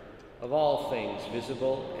 of all things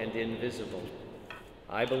visible and invisible.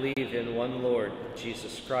 I believe in one Lord,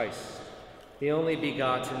 Jesus Christ, the only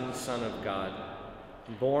begotten Son of God,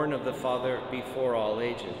 born of the Father before all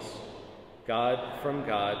ages, God from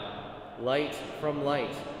God, light from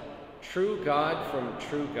light, true God from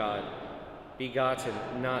true God, begotten,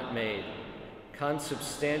 not made,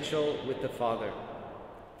 consubstantial with the Father.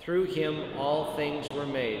 Through him all things were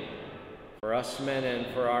made. For us men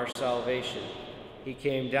and for our salvation, he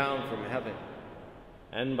came down from heaven,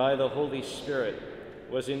 and by the Holy Spirit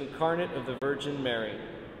was incarnate of the Virgin Mary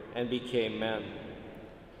and became man.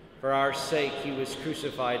 For our sake he was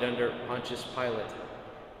crucified under Pontius Pilate.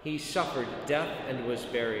 He suffered death and was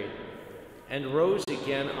buried, and rose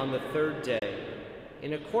again on the third day,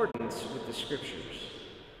 in accordance with the Scriptures.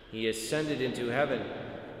 He ascended into heaven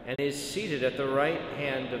and is seated at the right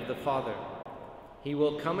hand of the Father. He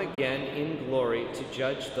will come again in glory to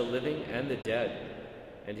judge the living and the dead,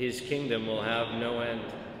 and his kingdom will have no end.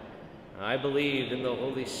 I believe in the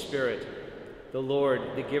Holy Spirit, the Lord,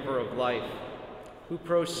 the giver of life, who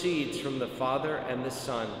proceeds from the Father and the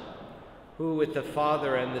Son, who with the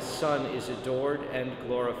Father and the Son is adored and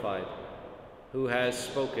glorified, who has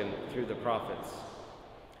spoken through the prophets.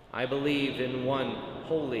 I believe in one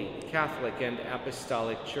holy, Catholic, and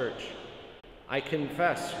apostolic church. I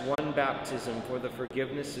confess one baptism for the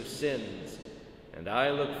forgiveness of sins, and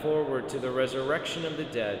I look forward to the resurrection of the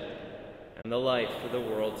dead and the life of the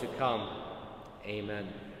world to come. Amen.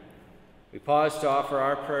 We pause to offer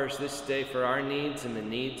our prayers this day for our needs and the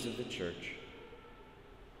needs of the church.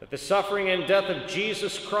 That the suffering and death of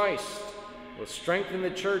Jesus Christ will strengthen the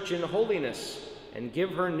church in holiness and give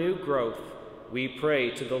her new growth, we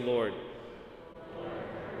pray to the Lord.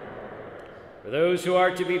 For those who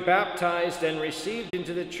are to be baptized and received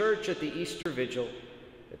into the church at the Easter Vigil,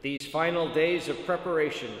 that these final days of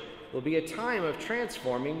preparation will be a time of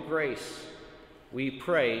transforming grace, we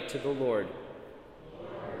pray to the Lord.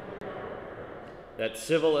 That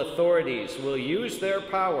civil authorities will use their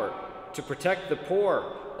power to protect the poor,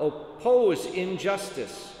 oppose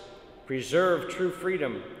injustice, preserve true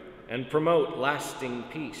freedom, and promote lasting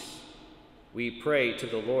peace, we pray to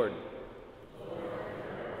the Lord.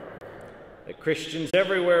 That Christians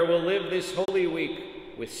everywhere will live this Holy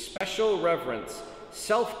Week with special reverence,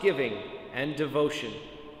 self-giving, and devotion,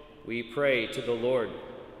 we pray to the Lord.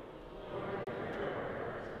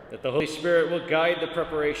 That the Holy Spirit will guide the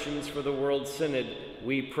preparations for the World Synod,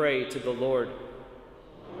 we pray to the Lord.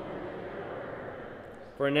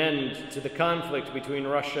 For an end to the conflict between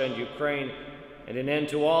Russia and Ukraine, and an end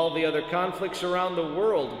to all the other conflicts around the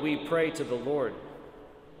world, we pray to the Lord.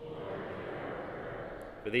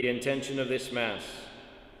 For the intention of this Mass,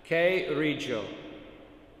 Que Regio,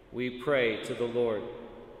 we pray to the Lord.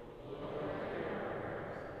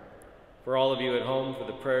 For all of you at home, for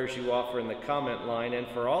the prayers you offer in the comment line, and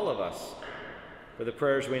for all of us, for the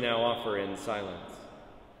prayers we now offer in silence.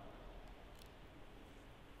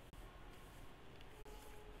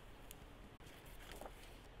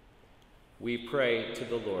 We pray to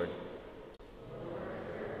the Lord.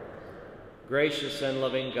 Gracious and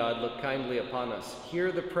loving God, look kindly upon us.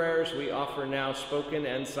 Hear the prayers we offer now, spoken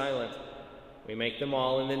and silent. We make them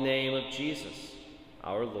all in the name of Jesus,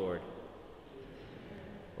 our Lord.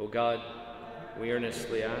 O God, we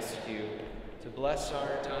earnestly ask you to bless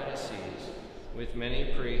our diocese with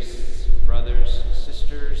many priests, brothers,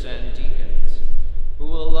 sisters, and deacons who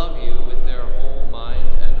will love you with their whole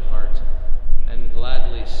mind and heart and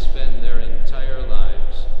gladly spend their entire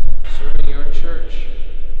lives serving your church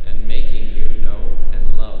and making you known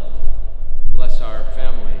and loved. Bless our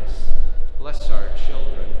families, bless our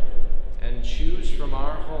children, and choose from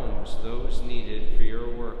our homes those needed for your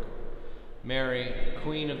work. Mary,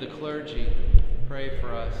 Queen of the clergy, pray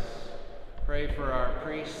for us. Pray for our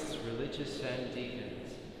priests, religious, and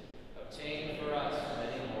deacons. Obtain for us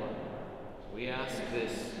many more. We ask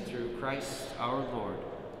this through Christ our Lord.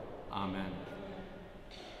 Amen.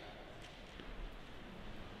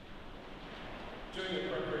 During the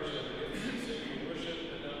preparation of the hymns, singing worship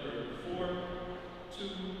at number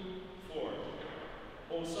 424.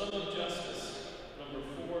 O Son of Justice, number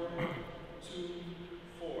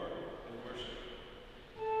 424, in worship.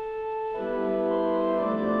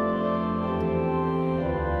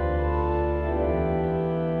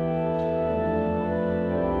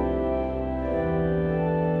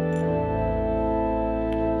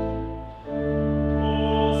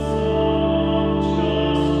 O Son of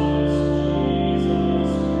Justice,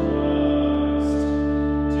 Jesus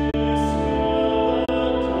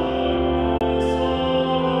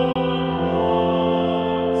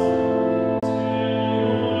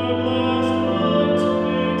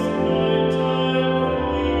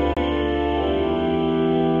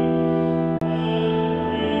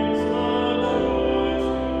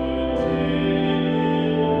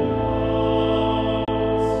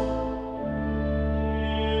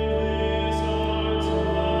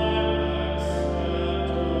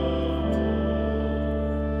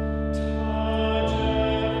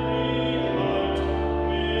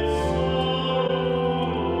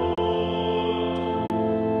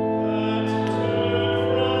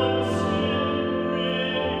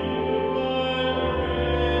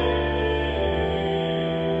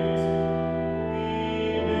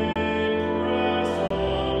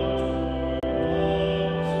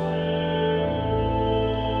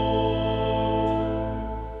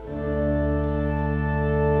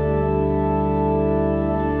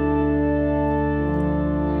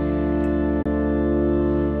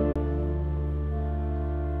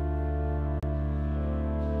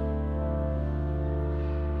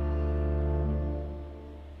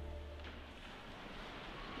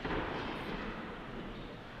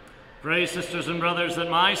Pray, sisters and brothers, that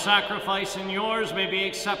my sacrifice and yours may be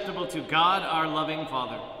acceptable to God, our loving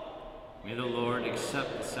Father. May the Lord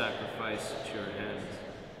accept the sacrifice at your hands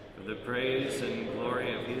for the praise and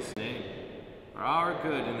glory of his name, for our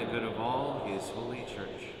good and the good of all his holy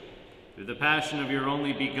church. Through the passion of your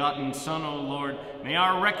only begotten Son, O Lord, may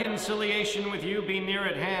our reconciliation with you be near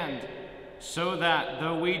at hand, so that,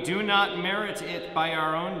 though we do not merit it by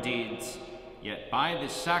our own deeds, yet by the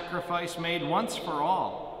sacrifice made once for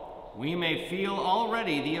all, we may feel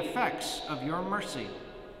already the effects of your mercy.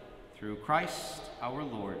 Through Christ our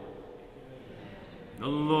Lord. The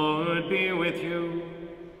Lord be with you.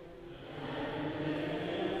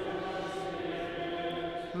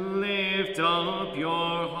 Lift up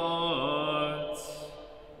your hearts.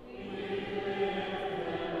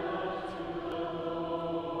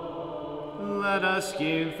 Let us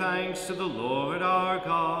give thanks to the Lord our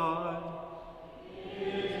God.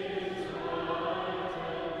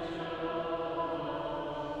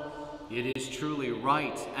 It is truly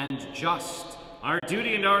right and just, our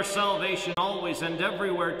duty and our salvation always and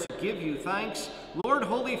everywhere to give you thanks, Lord,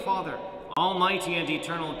 Holy Father, Almighty and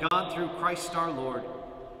eternal God, through Christ our Lord.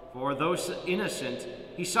 For though innocent,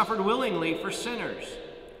 he suffered willingly for sinners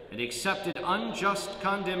and accepted unjust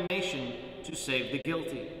condemnation to save the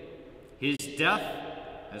guilty. His death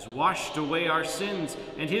has washed away our sins,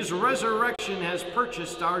 and his resurrection has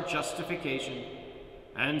purchased our justification.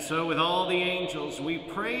 And so with all the angels we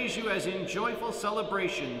praise you as in joyful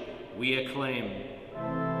celebration we acclaim.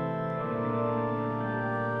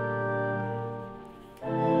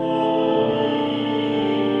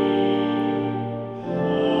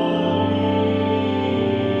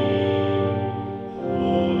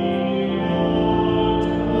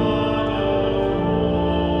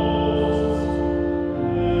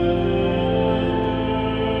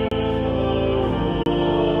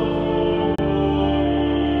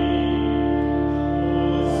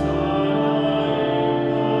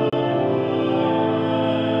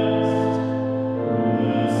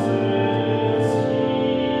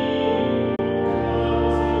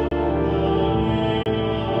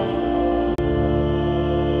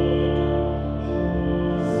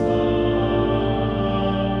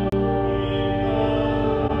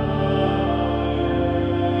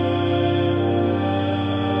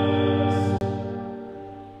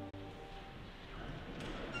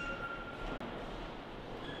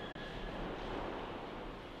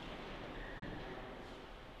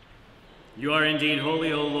 You are indeed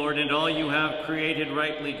holy, O Lord, and all you have created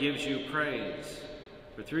rightly gives you praise.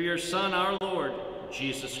 For through your Son, our Lord,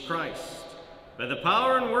 Jesus Christ, by the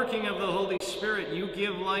power and working of the Holy Spirit, you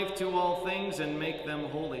give life to all things and make them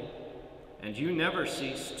holy. And you never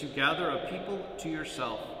cease to gather a people to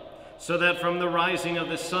yourself, so that from the rising of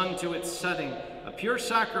the sun to its setting, a pure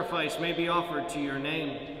sacrifice may be offered to your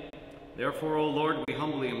name. Therefore, O Lord, we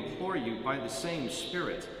humbly implore you by the same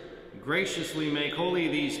Spirit, graciously make holy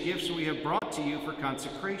these gifts we have brought to you for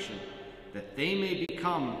consecration, that they may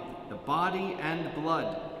become the body and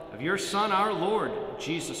blood of your Son, our Lord,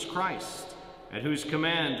 Jesus Christ, at whose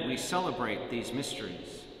command we celebrate these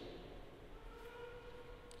mysteries.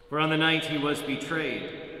 For on the night he was betrayed,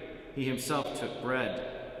 he himself took bread,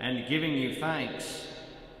 and giving you thanks,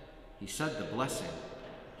 he said the blessing.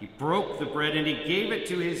 He broke the bread and he gave it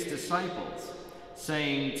to his disciples,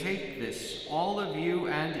 saying, "Take this, all of you,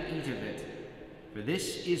 and eat of it, for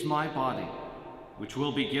this is my body, which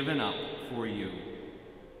will be given up for you."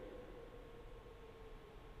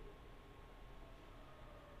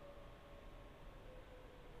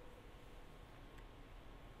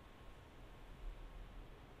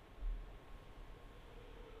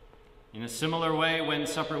 In a similar way, when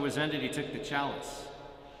supper was ended, he took the chalice,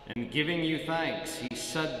 and giving you thanks, he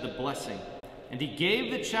said the blessing. And he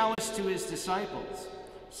gave the chalice to his disciples,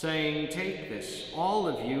 saying, "Take this, all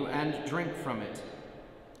of you, and drink from it.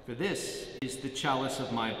 For this is the chalice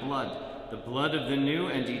of my blood, the blood of the new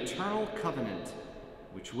and eternal covenant,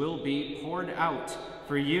 which will be poured out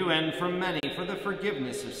for you and for many for the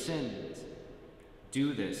forgiveness of sins.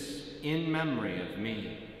 Do this in memory of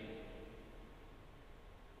me."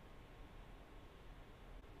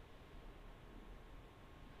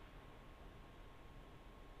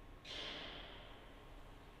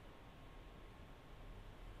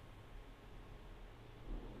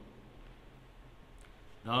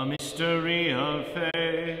 The mystery of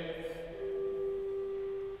faith.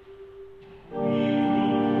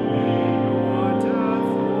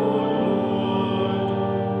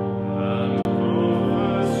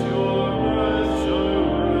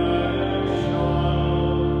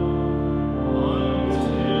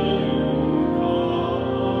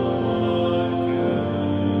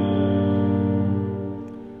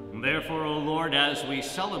 Lord, as we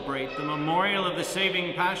celebrate the memorial of the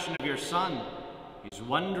saving passion of your Son, his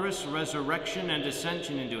wondrous resurrection and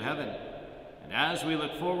ascension into heaven, and as we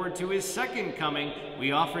look forward to his second coming,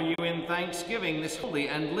 we offer you in thanksgiving this holy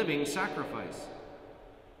and living sacrifice.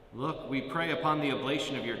 Look, we pray upon the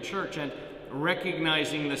oblation of your church, and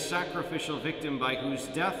recognizing the sacrificial victim by whose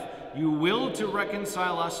death you willed to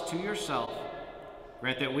reconcile us to yourself,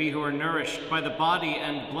 grant that we who are nourished by the body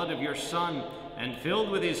and blood of your Son and filled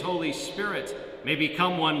with his Holy Spirit may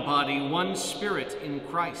become one body, one spirit in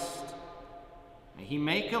Christ. May he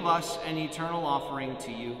make of us an eternal offering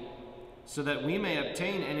to you, so that we may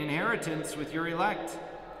obtain an inheritance with your elect,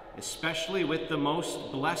 especially with the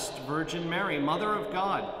most blessed Virgin Mary, Mother of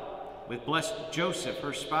God, with blessed Joseph,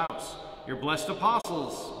 her spouse, your blessed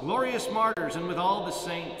apostles, glorious martyrs, and with all the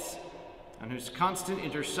saints, on whose constant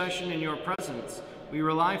intercession in your presence we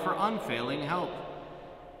rely for unfailing help.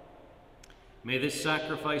 May this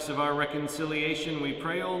sacrifice of our reconciliation, we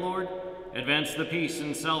pray, O Lord, advance the peace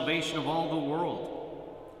and salvation of all the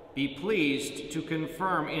world. Be pleased to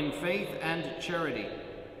confirm in faith and charity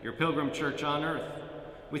your pilgrim church on earth,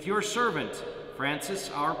 with your servant,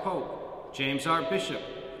 Francis, our Pope, James, our Bishop,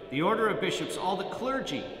 the order of bishops, all the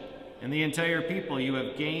clergy, and the entire people you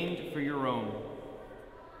have gained for your own.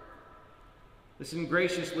 Listen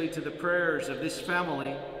graciously to the prayers of this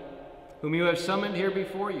family, whom you have summoned here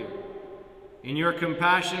before you. In your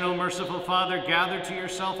compassion, O merciful Father, gather to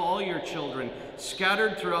yourself all your children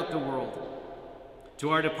scattered throughout the world.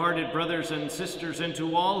 To our departed brothers and sisters, and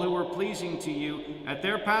to all who were pleasing to you at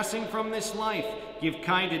their passing from this life, give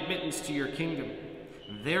kind admittance to your kingdom.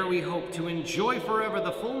 There we hope to enjoy forever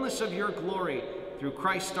the fullness of your glory, through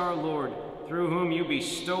Christ our Lord, through whom you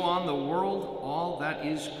bestow on the world all that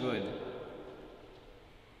is good.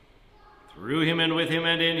 Through him and with him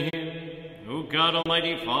and in him, O God,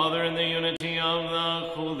 Almighty Father, in the unity of the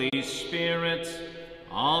Holy Spirit,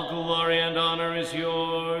 all glory and honor is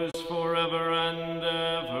yours forever and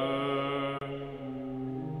ever.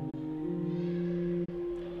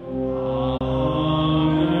 Amen. Amen.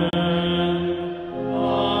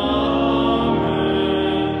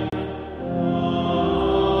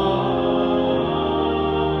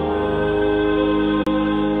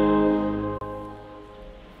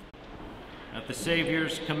 At the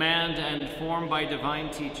Savior's command and formed by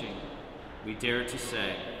divine teaching, we dare to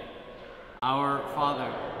say, Our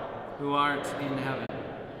Father, who art in heaven,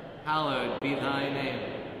 hallowed be thy name.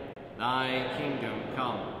 Thy kingdom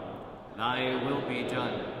come, thy will be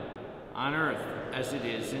done, on earth as it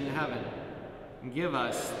is in heaven. Give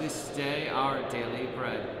us this day our daily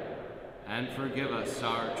bread, and forgive us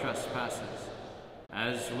our trespasses,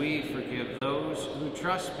 as we forgive those who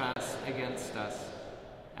trespass against us.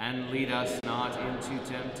 And lead us not into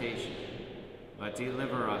temptation, but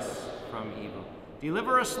deliver us from evil.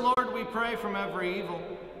 Deliver us, Lord, we pray, from every evil.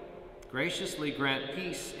 Graciously grant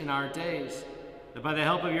peace in our days, that by the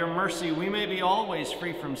help of your mercy we may be always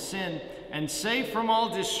free from sin and safe from all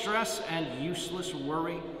distress and useless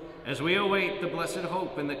worry, as we await the blessed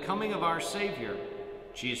hope and the coming of our Savior,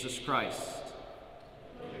 Jesus Christ.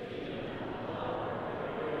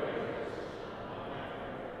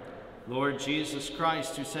 Lord Jesus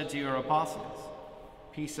Christ, who said to your apostles,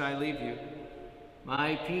 Peace I leave you,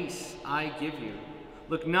 my peace I give you.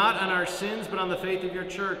 Look not on our sins, but on the faith of your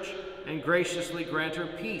church, and graciously grant her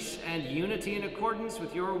peace and unity in accordance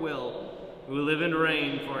with your will, who live and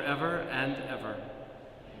reign forever and ever.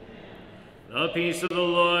 The peace of the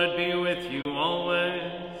Lord be with you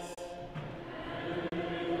always.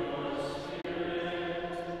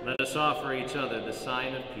 Let us offer each other the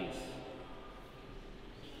sign of peace.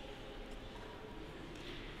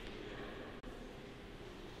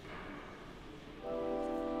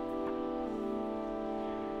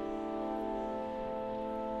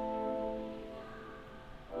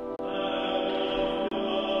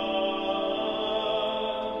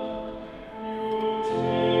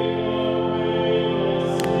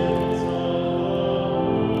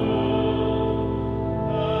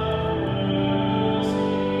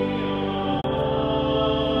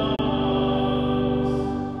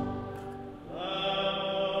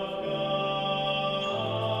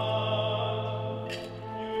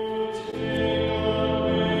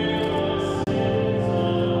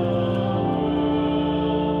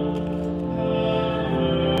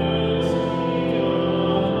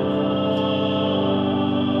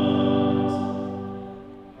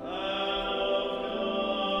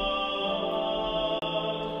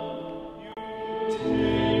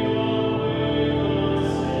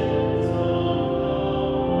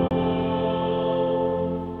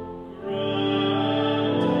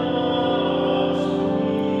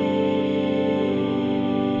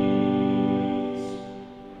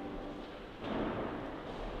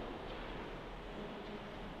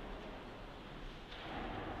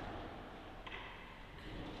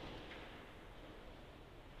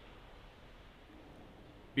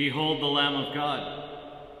 Behold the Lamb of God.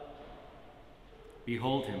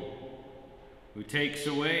 Behold him, who takes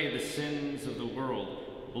away the sins of the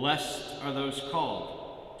world. Blessed are those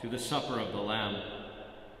called to the supper of the Lamb.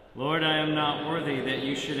 Lord, I am not worthy that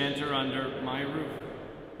you should enter under my roof,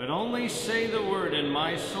 but only say the word, and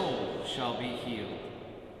my soul shall be healed.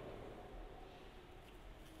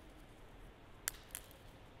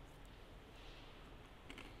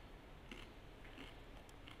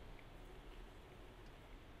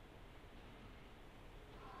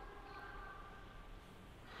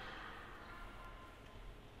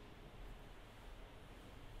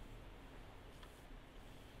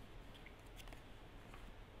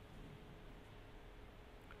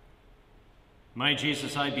 My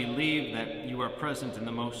Jesus, I believe that you are present in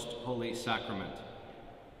the most holy sacrament.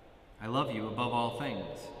 I love you above all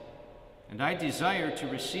things, and I desire to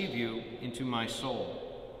receive you into my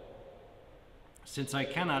soul. Since I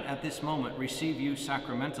cannot at this moment receive you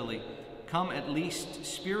sacramentally, come at least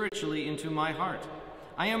spiritually into my heart.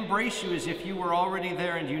 I embrace you as if you were already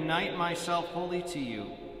there and unite myself wholly to you.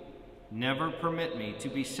 Never permit me to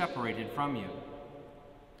be separated from you.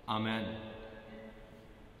 Amen.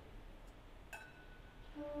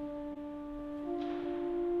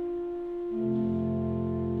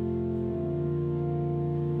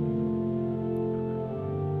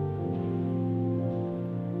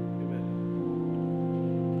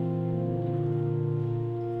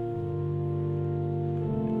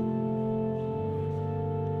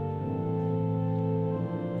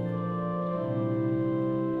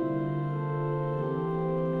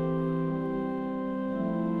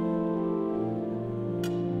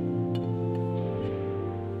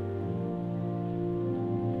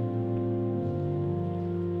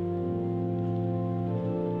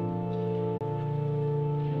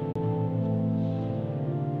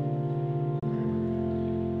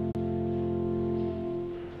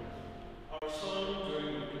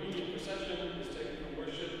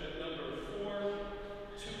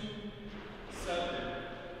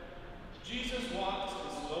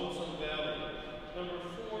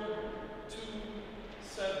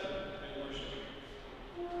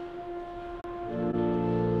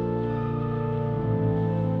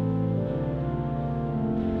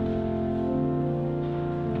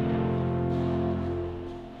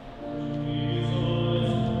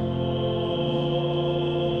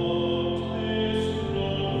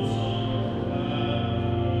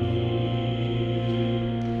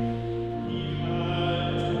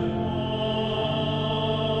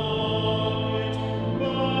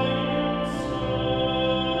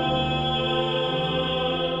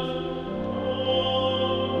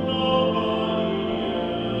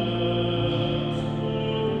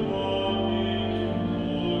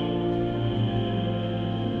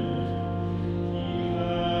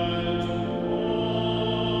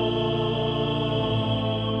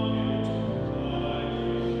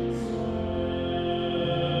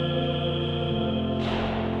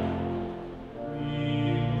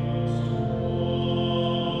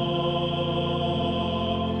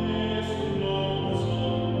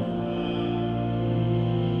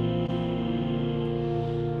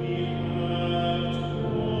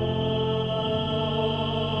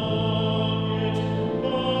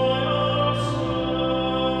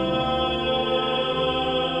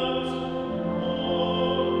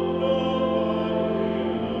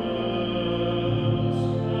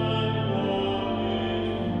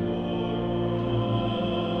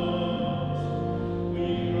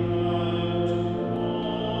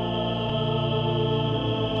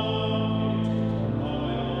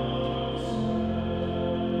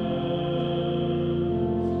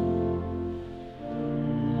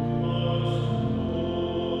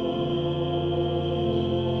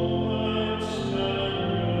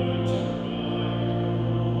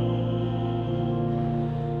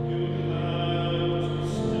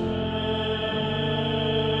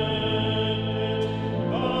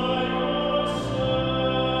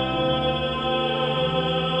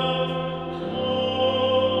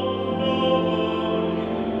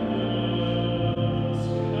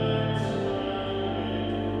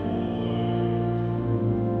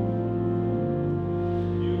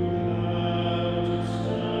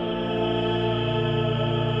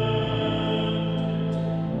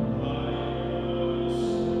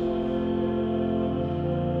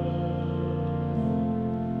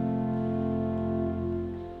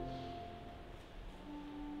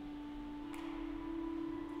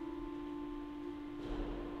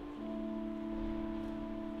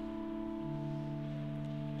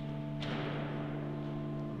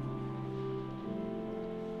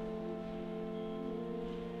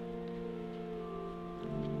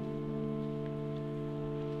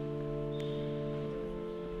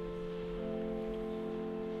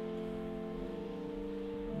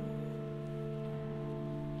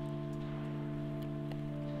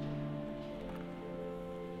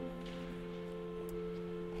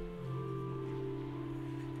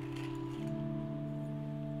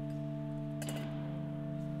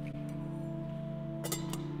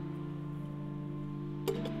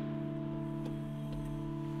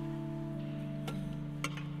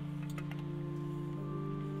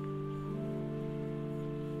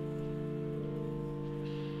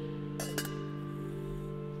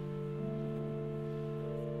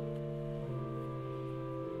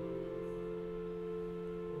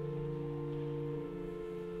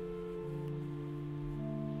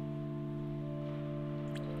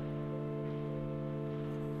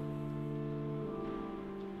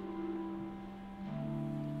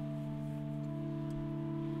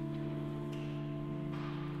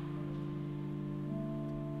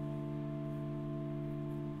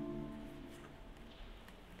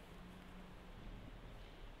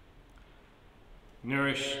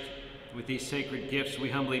 Nourished with these sacred gifts, we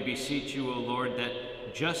humbly beseech you, O Lord, that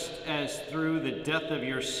just as through the death of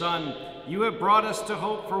your Son, you have brought us to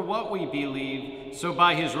hope for what we believe, so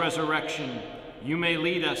by his resurrection, you may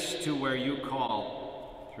lead us to where you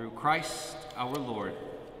call. Through Christ our Lord.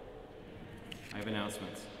 I have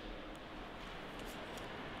announcements.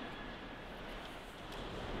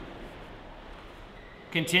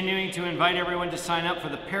 Continuing to invite everyone to sign up for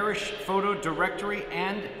the parish photo directory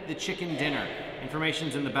and the chicken dinner.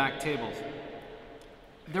 Information's in the back tables.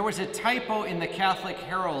 There was a typo in the Catholic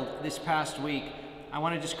Herald this past week. I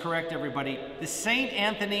want to just correct everybody. The St.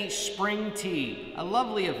 Anthony Spring Tea, a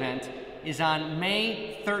lovely event, is on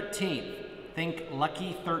May 13th. Think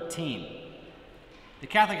Lucky 13. The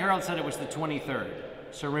Catholic Herald said it was the 23rd.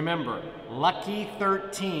 So remember, Lucky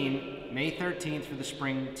 13, May 13th for the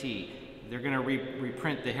Spring Tea. They're going to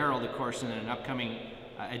reprint the Herald, of course, in an upcoming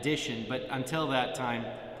edition, but until that time,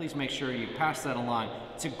 please make sure you pass that along.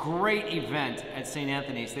 It's a great event at St.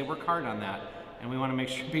 Anthony's. They work hard on that, and we want to make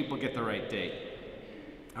sure people get the right date.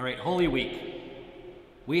 All right, Holy Week.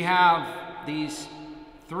 We have these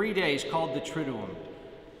 3 days called the Triduum.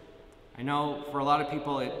 I know for a lot of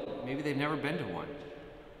people, maybe they've never been to one.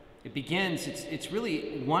 It begins, it's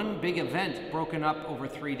really one big event broken up over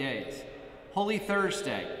 3 days. Holy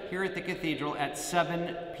Thursday, here at the cathedral at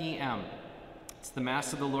 7 p.m. It's the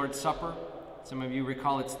Mass of the Lord's Supper. Some of you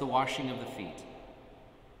recall it's the washing of the feet.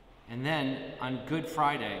 And then on Good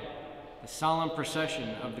Friday, the solemn procession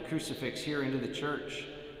of the crucifix here into the church.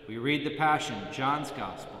 We read the Passion, John's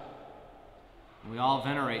Gospel, and we all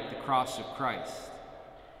venerate the cross of Christ.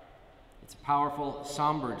 It's a powerful,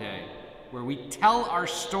 somber day where we tell our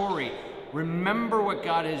story, remember what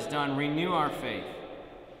God has done, renew our faith.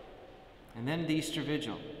 And then the Easter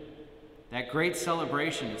Vigil, that great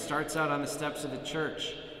celebration. It starts out on the steps of the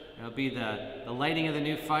church. It'll be the lighting of the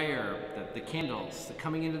new fire, the candles, the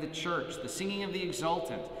coming into the church, the singing of the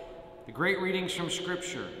Exultant, the great readings from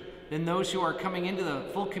Scripture. Then those who are coming into the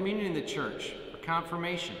full communion in the church for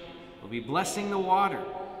confirmation will be blessing the water.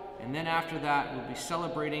 And then after that, we'll be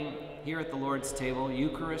celebrating here at the Lord's table,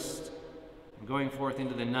 Eucharist, and going forth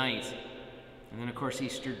into the night. And then, of course,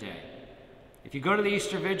 Easter Day. If you go to the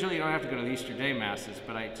Easter Vigil, you don't have to go to the Easter Day Masses,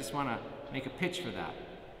 but I just want to make a pitch for that.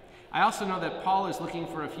 I also know that Paul is looking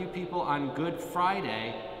for a few people on Good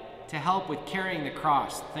Friday to help with carrying the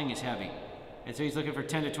cross. The thing is heavy. And so he's looking for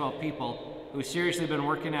 10 to 12 people who've seriously been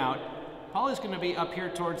working out. Paul is going to be up here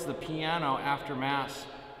towards the piano after Mass.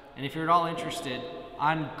 And if you're at all interested,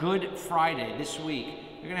 on Good Friday this week,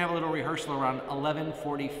 we're going to have a little rehearsal around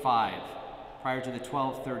 11:45 prior to the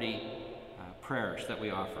 12:30 prayers that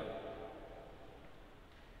we offer.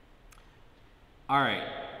 All right,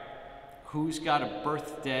 who's got a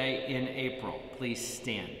birthday in April? Please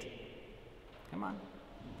stand. Come on,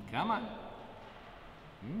 come on.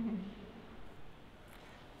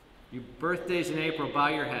 Your birthday's in April, bow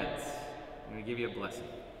your heads. I'm going to give you a blessing.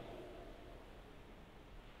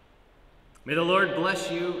 May the Lord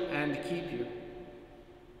bless you and keep you.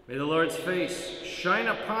 May the Lord's face shine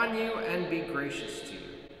upon you and be gracious to you.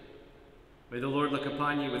 May the Lord look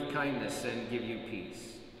upon you with kindness and give you peace.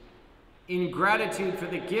 In gratitude for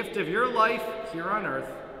the gift of your life here on earth,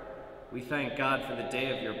 we thank God for the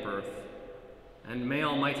day of your birth. And may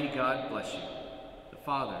Almighty God bless you, the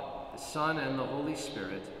Father, the Son, and the Holy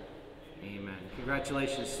Spirit. Amen.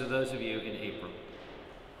 Congratulations to those of you in April.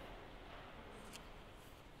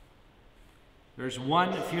 There's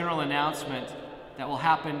one funeral announcement that will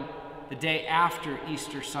happen the day after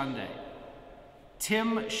Easter Sunday.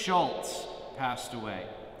 Tim Schultz passed away.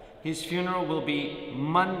 His funeral will be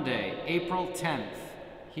Monday, April 10th,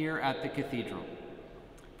 here at the cathedral.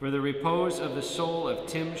 For the repose of the soul of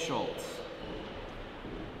Tim Schultz.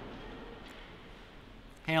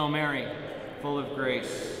 Hail Mary, full of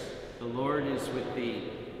grace, the Lord is with thee.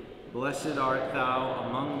 Blessed art thou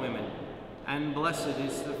among women, and blessed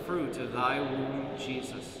is the fruit of thy womb,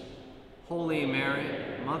 Jesus. Holy Mary,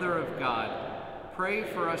 Mother of God, pray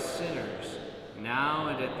for us sinners, now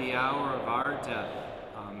and at the hour of our death.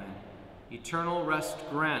 Amen. Eternal rest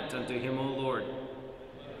grant unto him, O Lord.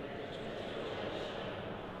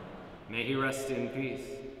 May he rest in peace.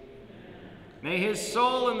 May his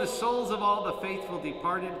soul and the souls of all the faithful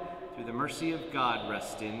departed, through the mercy of God,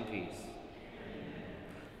 rest in peace.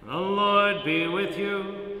 The Lord be with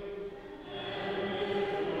you.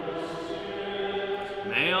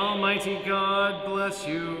 May Almighty God bless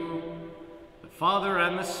you, the Father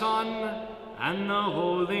and the Son and the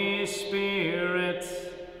Holy Spirit.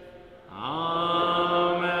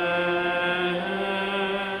 Amen.